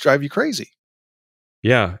go drive you crazy.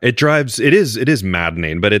 Yeah, it is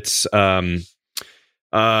maddening, but it's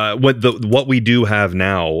what we do have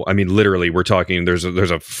now. I mean, literally, we're talking. There's a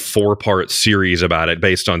 4-part series about it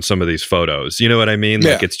based on some of these photos. You know what I mean?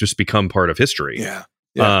 Like, it's just become part of history. Yeah.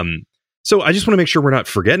 So I just want to make sure we're not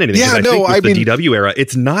forgetting anything. Yeah, I think the DW era,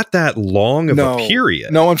 it's not that long of a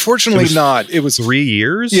period. No, unfortunately not. It was 3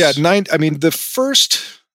 years. Yeah, 9. I mean, the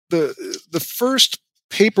first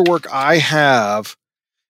paperwork I have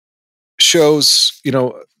shows,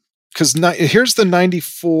 because here's the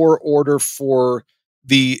 94 order for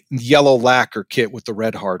the yellow lacquer kit with the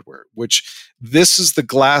red hardware, which this is the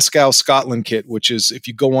Glasgow, Scotland kit, which is, if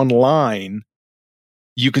you go online,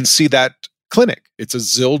 you can see that clinic. It's a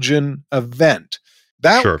Zildjian event.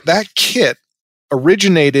 That kit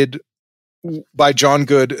originated by John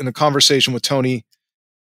Good in a conversation with Tony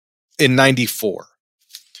in 94.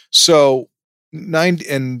 So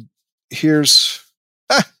here's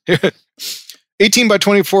 18 by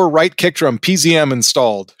 24 right kick drum, PZM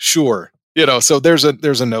installed. Sure. So there's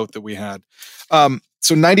a note that we had.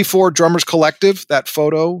 So 94 Drummers Collective, that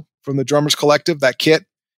photo from the Drummers Collective, that kit.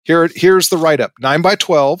 Here's the write-up. 9 by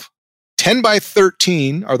 12, 10 by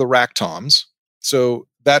 13 are the rack toms. So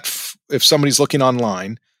that if somebody's looking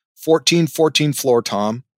online, 14-14 floor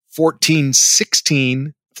tom,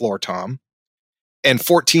 14-16 floor tom, and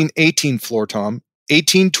 14-18 floor tom,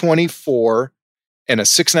 18-24, and a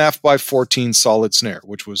 6.5 by 14 solid snare,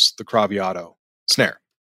 which was the Craviotto snare.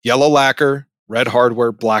 Yellow lacquer, red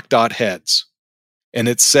hardware, black dot heads. And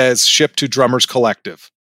it says shipped to Drummers Collective.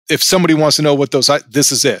 If somebody wants to know what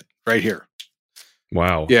this is it right here.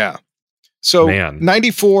 Wow. Yeah. So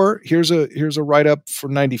 94, here's a write-up for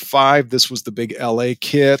 95. This was the big LA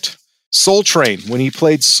kit. Soul Train, when he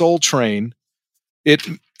played Soul Train,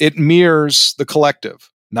 it mirrors the Collective.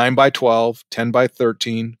 9 by 12, 10 by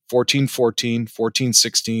 13, 14-14,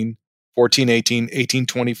 14-16, 14-18,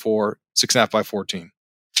 18-24, 6.5 by 14.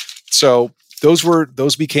 So those were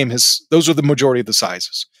the majority of the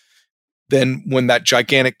sizes. Then when that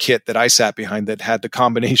gigantic kit that I sat behind that had the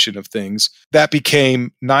combination of things, that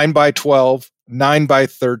became 9 by 12, 9 by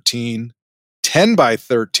 13, 10 by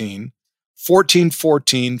 13,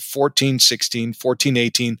 14-14, 14-16,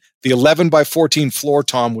 14-18, the 11 by 14 floor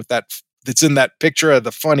tom with that's in that picture of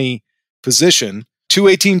the funny position, 2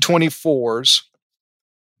 18-24s.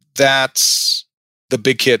 That's the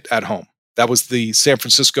big kit at home. That was the San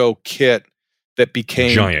Francisco kit that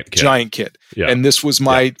became Giant Kit. Yeah. And this was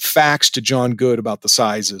my fax to John Good about the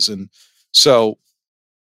sizes. And so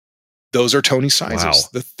those are Tony's sizes. Wow.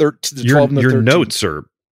 The 12 and the 13.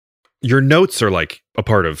 Your notes are like a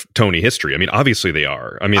part of Tony history. I mean, obviously they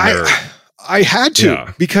are. I mean, I had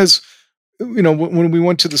to because, when we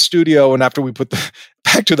went to the studio and after we put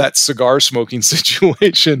back to that cigar smoking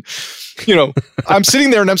situation, I'm sitting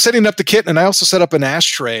there and I'm setting up the kit, and I also set up an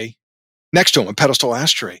ashtray next to him, a pedestal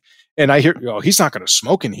ashtray. And I hear, he's not going to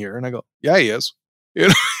smoke in here. And I go, yeah, he is.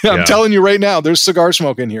 I'm telling you right now, there's cigar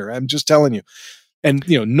smoke in here. I'm just telling you. And,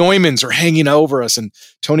 Neumanns are hanging over us. And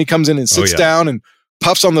Tony comes in and sits down and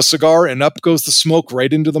puffs on the cigar, and up goes the smoke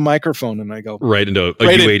right into the microphone. And I go, right into a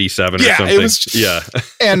U87 or something. It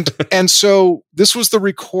was, and so this was the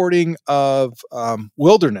recording of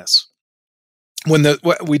Wilderness. When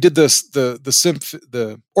we did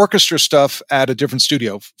the orchestra stuff at a different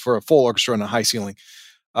studio for a full orchestra and a high ceiling.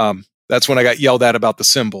 That's when I got yelled at about the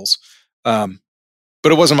cymbals. But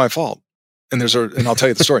it wasn't my fault. And I'll tell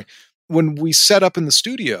you the story. When we set up in the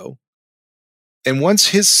studio, and once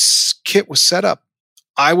his kit was set up,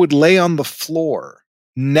 I would lay on the floor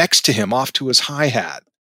next to him off to his hi-hat.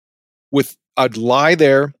 I'd lie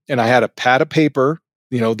there, and I had a pad of paper,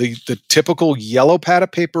 the typical yellow pad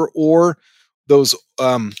of paper or those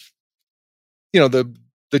the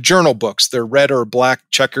journal books. They're red or black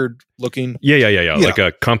checkered looking. Yeah. Like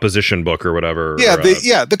a composition book or whatever.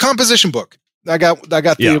 Yeah, the composition book. I got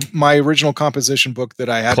my original composition book that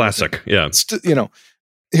I had. Classic. Yeah. It's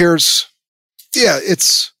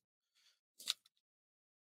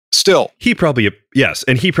still. He probably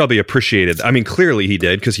appreciated. I mean, clearly he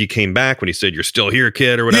did, because he came back when he said, "You're still here,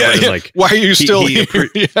 kid," or whatever. Yeah. Like, why are you still here?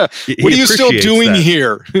 What are you still doing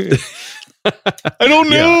here? I don't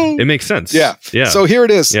know. It makes sense. Yeah. So here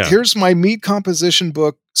it is. Yeah. Here's my meat composition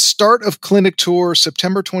book. Start of clinic tour,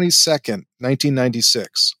 September 22nd,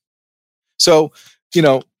 1996. So,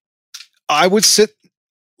 I would sit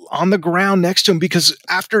on the ground next to him, because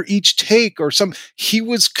after each take because he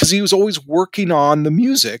was always working on the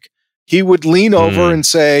music, he would lean over and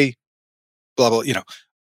say, blah, blah,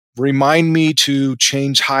 remind me to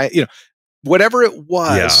change high, whatever it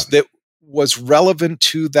was that was relevant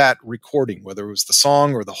to that recording, whether it was the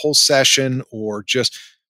song or the whole session or just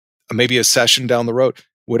maybe a session down the road,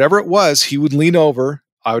 whatever it was, he would lean over,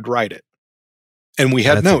 I would write it. And we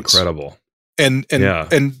had notes. Incredible. And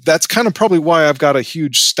that's kind of probably why I've got a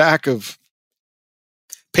huge stack of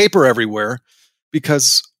paper everywhere,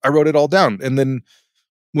 because I wrote it all down. And then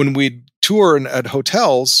when we'd tour at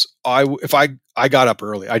hotels, if I got up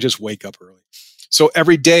early, I just wake up early. So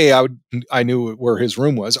every day I knew where his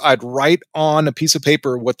room was. I'd write on a piece of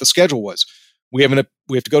paper what the schedule was. We have to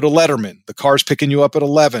go to Letterman. The car's picking you up at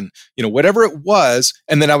 11, whatever it was.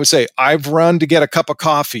 And then I would say, I've run to get a cup of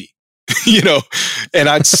coffee, and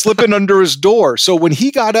I'd slip it under his door. So when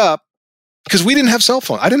he got up, because we didn't have cell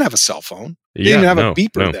phone. I didn't have a cell phone. He didn't have a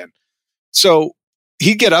beeper then. So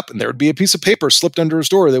he'd get up and there would be a piece of paper slipped under his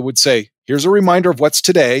door that would say, here's a reminder of what's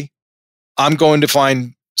today. I'm going to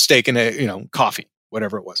find steak and coffee,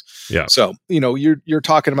 whatever it was. Yeah. So, you're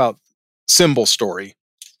talking about symbol story.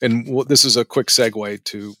 And this is a quick segue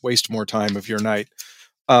to waste more time of your night.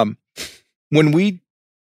 When we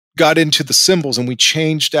got into the symbols and we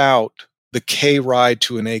changed out the K ride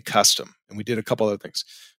to an A custom, and we did a couple other things,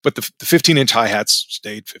 but the 15-inch hi-hats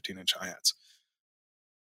stayed 15-inch hi-hats.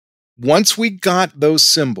 Once we got those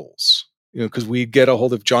symbols, because we'd get a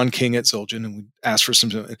hold of John King at Zildjian and we'd ask for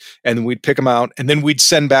some, and we'd pick them out, and then we'd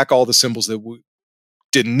send back all the symbols that we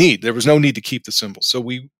didn't need. There was no need to keep the symbols. So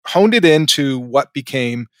we honed it into what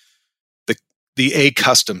became the A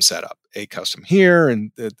custom setup, A custom here.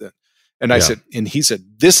 And I said, and he said,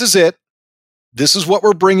 this is it. This is what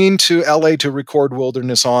we're bringing to LA to record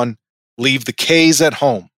Wilderness on. Leave the K's at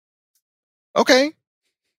home. Okay.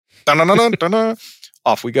 Dun-dun-dun-dun-dun.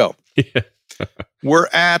 Off we go. Yeah. We're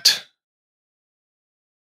at,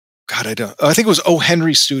 I think it was O.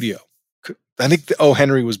 Henry Studio. I think the O.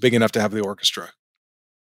 Henry was big enough to have the orchestra.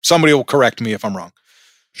 Somebody will correct me if I'm wrong.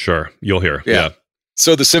 Sure. You'll hear. Yeah.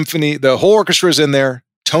 So the symphony, the whole orchestra is in there.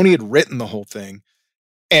 Tony had written the whole thing.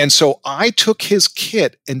 And so I took his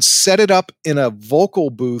kit and set it up in a vocal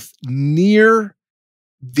booth near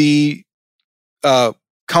the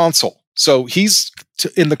console. So he's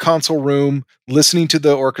in the console room listening to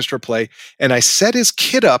the orchestra play. And I set his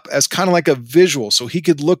kit up as kind of like a visual so he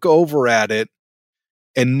could look over at it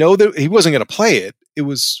and know that he wasn't going to play it. It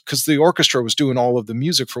was because the orchestra was doing all of the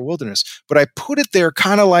music for Wilderness. But I put it there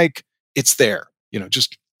kind of like it's there.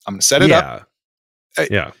 Just I'm going to set it up.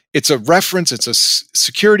 Yeah. It's a reference. It's a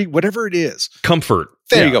security, whatever it is. Comfort.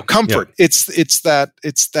 There you go. Comfort. Yeah. It's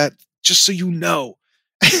that just so you know.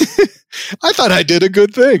 I thought I did a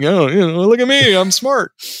good thing. Oh, look at me. I'm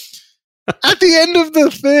smart. At the end of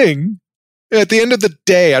the thing, at the end of the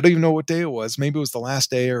day, I don't even know what day it was. Maybe it was the last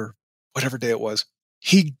day or whatever day it was.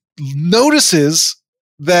 He notices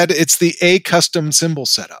that it's the A custom symbol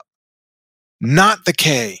setup, not the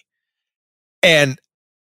K. And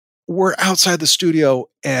we're outside the studio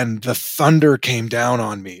and the thunder came down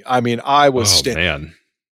on me. I mean, I was man.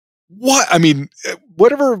 What? I mean,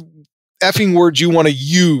 whatever effing words you want to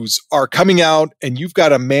use are coming out, and you've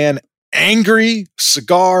got a man angry,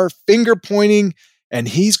 cigar, finger pointing, and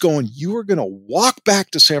he's going, you are going to walk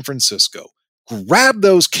back to San Francisco, grab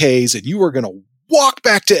those Ks, and you are going to walk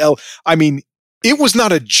back to L. I mean, it was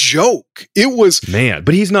not a joke. It was, man,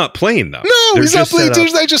 but he's not playing though. No, he's not playing.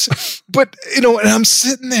 But and I'm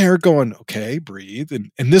sitting there going, okay, breathe.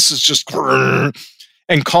 And this is just,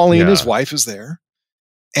 and Colleen, his wife, is there.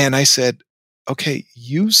 And I said, okay,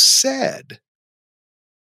 you said,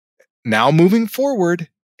 now moving forward,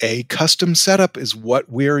 a custom setup is what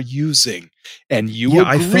we're using. And you agreed.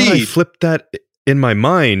 I thought I flipped that in my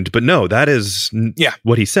mind, but no, that is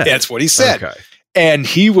what he said. That's what he said. Okay. And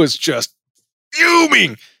he was just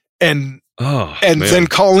fuming. And then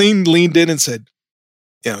Colleen leaned in and said,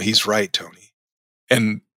 he's right, Tony.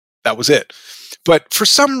 And that was it. But for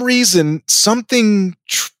some reason, something,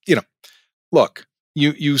 look,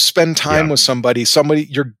 you spend time with somebody,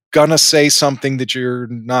 you're gonna say something that you're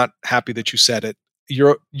not happy that you said it.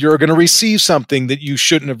 You're gonna receive something that you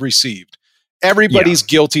shouldn't have received. Everybody's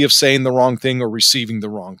guilty of saying the wrong thing or receiving the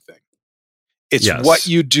wrong thing. It's what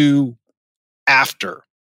you do after.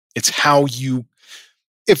 It's how you,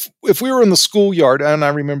 if we were in the schoolyard, and I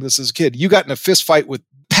remember this as a kid, you got in a fist fight with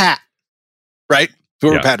Pat, right?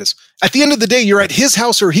 Whoever Pat is. At the end of the day, you're at his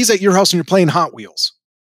house or he's at your house and you're playing Hot Wheels.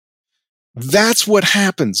 That's what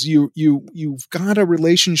happens. You've got a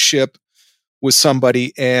relationship with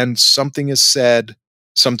somebody and something is said,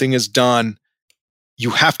 something is done.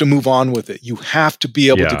 You have to move on with it. You have to be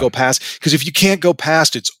able to go past, because if you can't go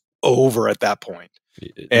past, it's over at that point.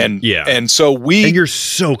 And so and you're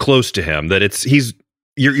so close to him that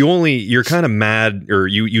you're kind of mad, or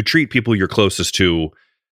you treat people you're closest to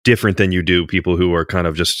different than you do people who are kind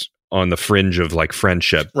of just on the fringe of like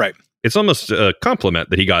friendship. Right. It's almost a compliment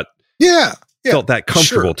that he got. Felt that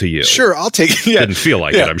comfortable to you. Sure, I'll take it. Didn't feel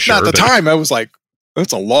like it, I'm sure. At the time, I was like,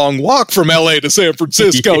 that's a long walk from LA to San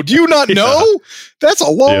Francisco. Do you not know? That's a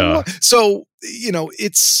long walk. So,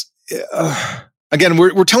 it's, again,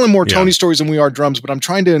 we're telling more Tony stories than we are drums, but I'm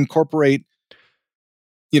trying to incorporate,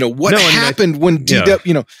 what happened when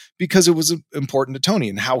DW, because it was important to Tony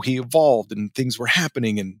and how he evolved and things were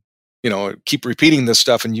happening, and, keep repeating this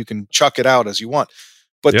stuff and you can chuck it out as you want.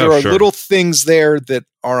 But there are little things there that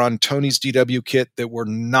are on Tony's DW kit that were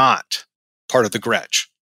not part of the Gretsch.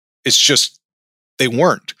 It's just, they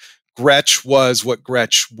weren't. Gretsch was what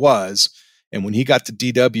Gretsch was. And when he got to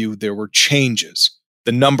DW, there were changes.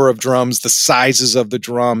 The number of drums, the sizes of the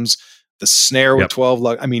drums, the snare with 12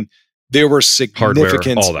 lug. I mean, there were significant.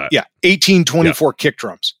 Hardware, all that. 1824 kick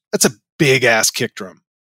drums. That's a big ass kick drum.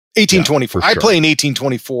 1824. I play an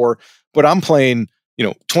 1824, but I'm playing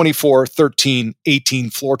 24, 13, 18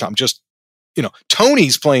 floor tom. Just,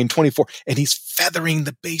 Tony's playing 24 and he's feathering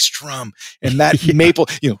the bass drum and that maple,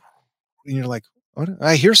 and you're like, what?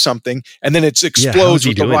 I hear something. And then it explodes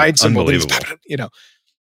with the ride cymbal.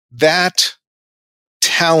 That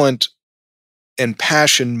talent and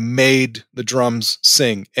passion made the drums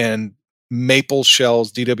sing, and maple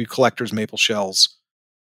shells, DW Collector's maple shells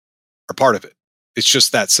are part of it. It's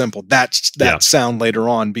just that simple. That sound later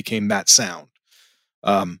on became that sound.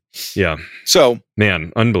 So,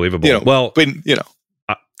 man, unbelievable. Yell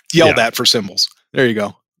that for cymbals. There you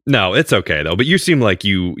go. No, it's okay though. But you seem like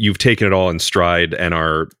you've taken it all in stride and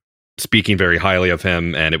are speaking very highly of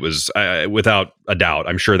him. And it was without a doubt,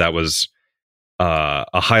 I'm sure that was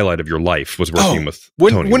a highlight of your life, was working with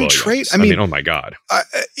Tony Williams. I mean, oh my God.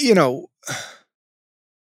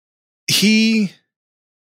 He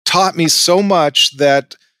taught me so much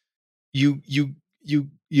that you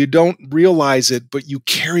don't realize it, but you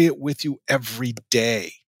carry it with you every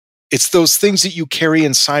day. It's those things that you carry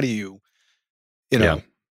inside of you,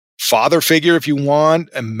 father figure, if you want,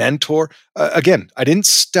 a mentor. Again, I didn't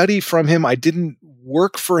study from him. I didn't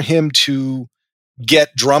work for him to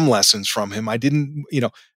get drum lessons from him. I didn't,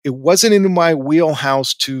 it wasn't in my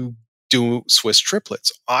wheelhouse to do Swiss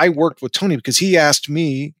triplets. I worked with Tony because he asked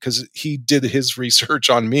me, because he did his research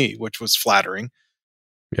on me, which was flattering.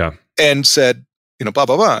 Yeah. And said, blah,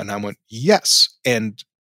 blah, blah. And I went, yes. And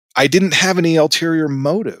I didn't have any ulterior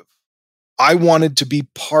motive. I wanted to be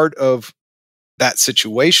part of that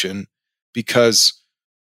situation because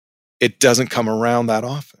it doesn't come around that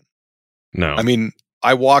often. No. I mean,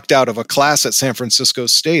 I walked out of a class at San Francisco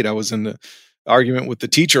State. I was in the argument with the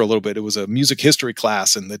teacher a little bit. It was a music history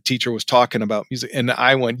class and the teacher was talking about music. And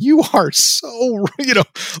I went, you are so,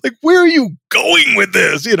 like, where are you going with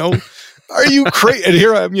this? Are you crazy? And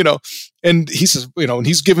here I am, and he says, and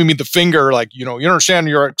he's giving me the finger, like, you understand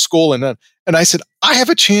you're at school. And I said, I have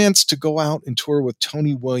a chance to go out and tour with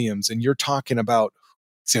Tony Williams. And you're talking about,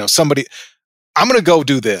 somebody, I'm going to go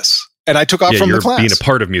do this. And I took off from the class. Being a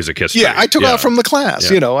part of music history. Yeah, I took off from the class,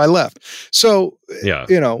 I left. So,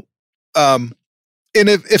 and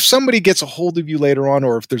if somebody gets a hold of you later on,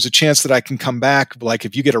 or if there's a chance that I can come back, like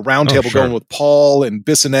if you get a roundtable going with Paul and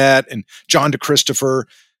Bissonette and John DeChristopher,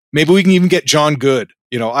 maybe we can even get John Good.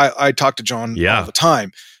 I talk to John all the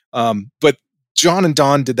time. But John and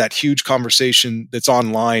Don did that huge conversation that's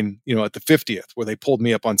online, at the 50th, where they pulled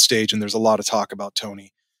me up on stage and there's a lot of talk about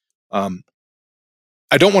Tony.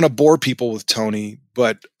 I don't want to bore people with Tony,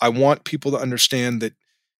 but I want people to understand that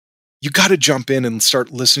you got to jump in and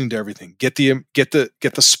start listening to everything. Get the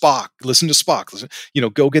Spock, listen to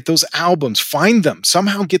Spock, go get those albums, find them,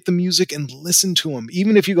 somehow get the music and listen to them.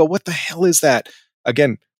 Even if you go, what the hell is that?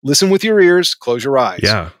 Again, listen with your ears, close your eyes.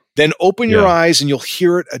 Yeah. Then open your eyes and you'll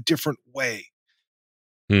hear it a different way.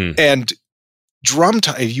 And drum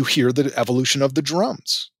time, you hear the evolution of the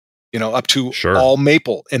drums, up to Sure. all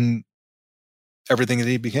maple and everything that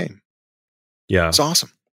he became. Yeah. It's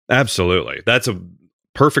awesome. Absolutely. That's a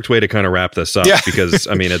perfect way to kind of wrap this up because,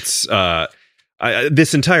 I mean, it's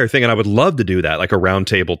this entire thing, and I would love to do that, like a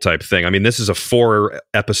roundtable type thing. I mean, this is a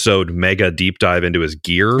 4-episode mega deep dive into his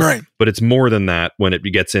gear, right? But it's more than that when it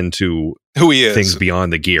gets into who he is, things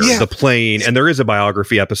beyond the gear, the plane, and there is a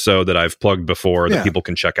biography episode that I've plugged before that people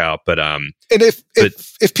can check out. But and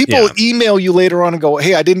if people email you later on and go,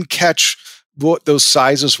 "Hey, I didn't catch what those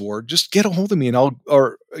sizes were," just get a hold of me and I'll,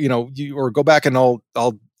 or go back and I'll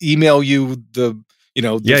email you the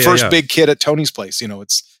first big kit at Tony's place.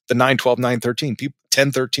 It's the 912, 913,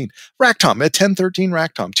 1013 rack tom at 1013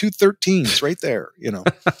 rack tom, 213s right there.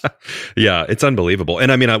 Yeah, it's unbelievable.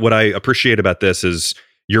 And I mean, what I appreciate about this is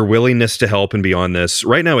your willingness to help and be on this.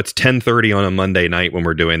 Right now, it's 10:30 on a Monday night when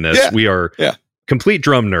we're doing this. We are complete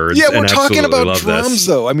drum nerds. Yeah, we're talking about drums,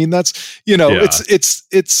 though. I mean, that's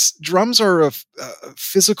it's drums are a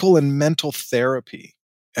physical and mental therapy.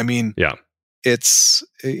 I mean, it's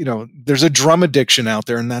there's a drum addiction out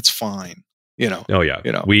there, and that's fine. Oh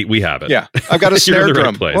yeah, we have it. Yeah, I've got a snare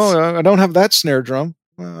drum. Right, well, I don't have that snare drum.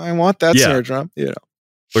 I want that snare drum.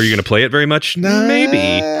 Are you going to play it very much? Nah, maybe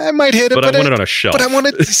I might hit it, but I want it on a shelf. But I want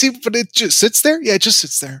it. See, but it just sits there. Yeah, it just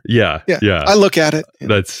sits there. Yeah. I look at it.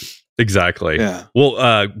 That's exactly. Yeah.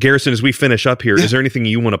 Well, Garrison, as we finish up here, is there anything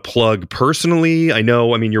you want to plug personally? I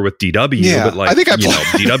mean, you're with DW, but like, I think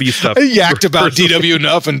DW stuff. I yacked about DW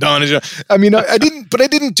enough, and Don is. I mean, I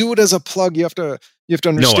didn't do it as a plug. You have to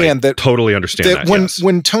understand that. Totally understand that.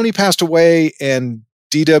 When Tony passed away and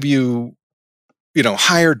DW,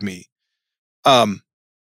 hired me,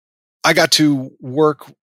 I got to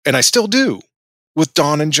work, and I still do, with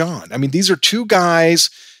Don and John. I mean, these are two guys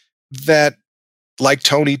that, like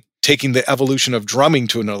Tony taking the evolution of drumming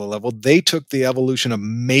to another level, they took the evolution of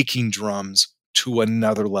making drums to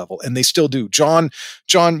another level, and they still do. John,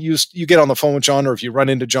 you get on the phone with John, or if you run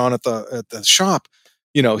into John at the shop,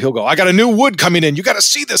 he'll go, "I got a new wood coming in. You got to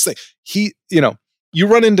see this thing." You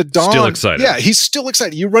run into Don. Still excited. Yeah, he's still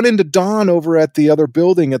excited. You run into Don over at the other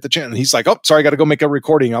building at the gym, and he's like, "Oh, sorry, I got to go make a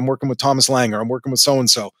recording. I'm working with Thomas Langer. I'm working with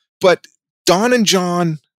so-and-so." But Don and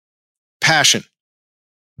John, passion.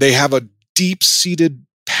 They have a deep-seated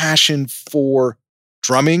passion for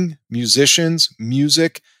drumming, musicians,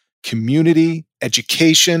 music, community,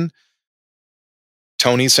 education.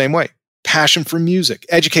 Tony, same way. Passion for music,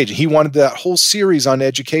 education. He wanted that whole series on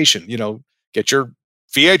education. Get your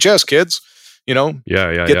VHS, kids. Get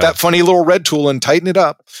that funny little red tool and tighten it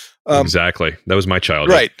up. Exactly. That was my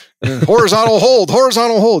childhood. Right. Horizontal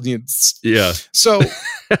hold. Yeah. So,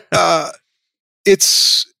 I'm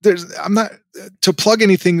not to plug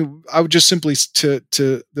anything. I would just simply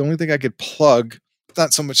the only thing I could plug,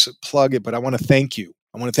 not so much to plug it, but I want to thank you.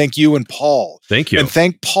 I want to thank you and Paul. Thank you. And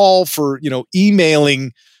thank Paul for,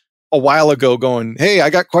 emailing a while ago going, "Hey, I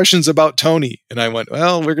got questions about Tony." And I went,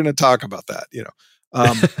 "Well, we're going to talk about that."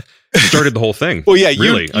 Started the whole thing. Well, yeah,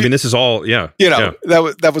 really. I mean, this is all,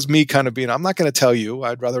 that was me kind of being, I'm not going to tell you.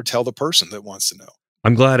 I'd rather tell the person that wants to know.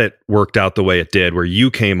 I'm glad it worked out the way it did, where you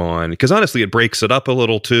came on, because honestly, it breaks it up a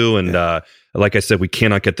little too. And like I said, we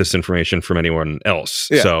cannot get this information from anyone else.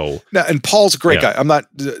 Yeah. So, and Paul's a great guy. I'm not,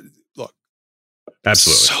 look.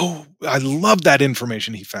 Absolutely. So I love that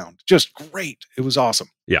information he found. Just great. It was awesome.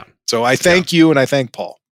 Yeah. So I thank you, and I thank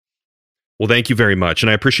Paul. Well, thank you very much. And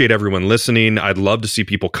I appreciate everyone listening. I'd love to see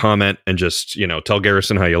people comment and just, tell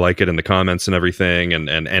Garrison how you like it in the comments and everything, and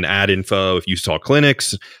add info if you saw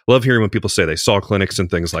clinics. Love hearing when people say they saw clinics and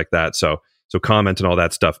things like that. So comment and all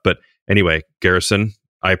that stuff. But anyway, Garrison,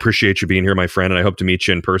 I appreciate you being here, my friend, and I hope to meet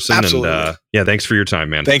you in person. Absolutely. And thanks for your time,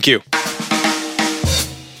 man. Thank you.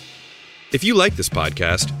 If you like this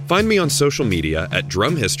podcast, find me on social media at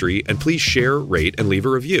Drum History, and please share, rate, and leave a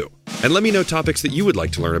review. And let me know topics that you would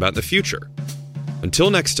like to learn about in the future. Until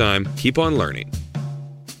next time, keep on learning.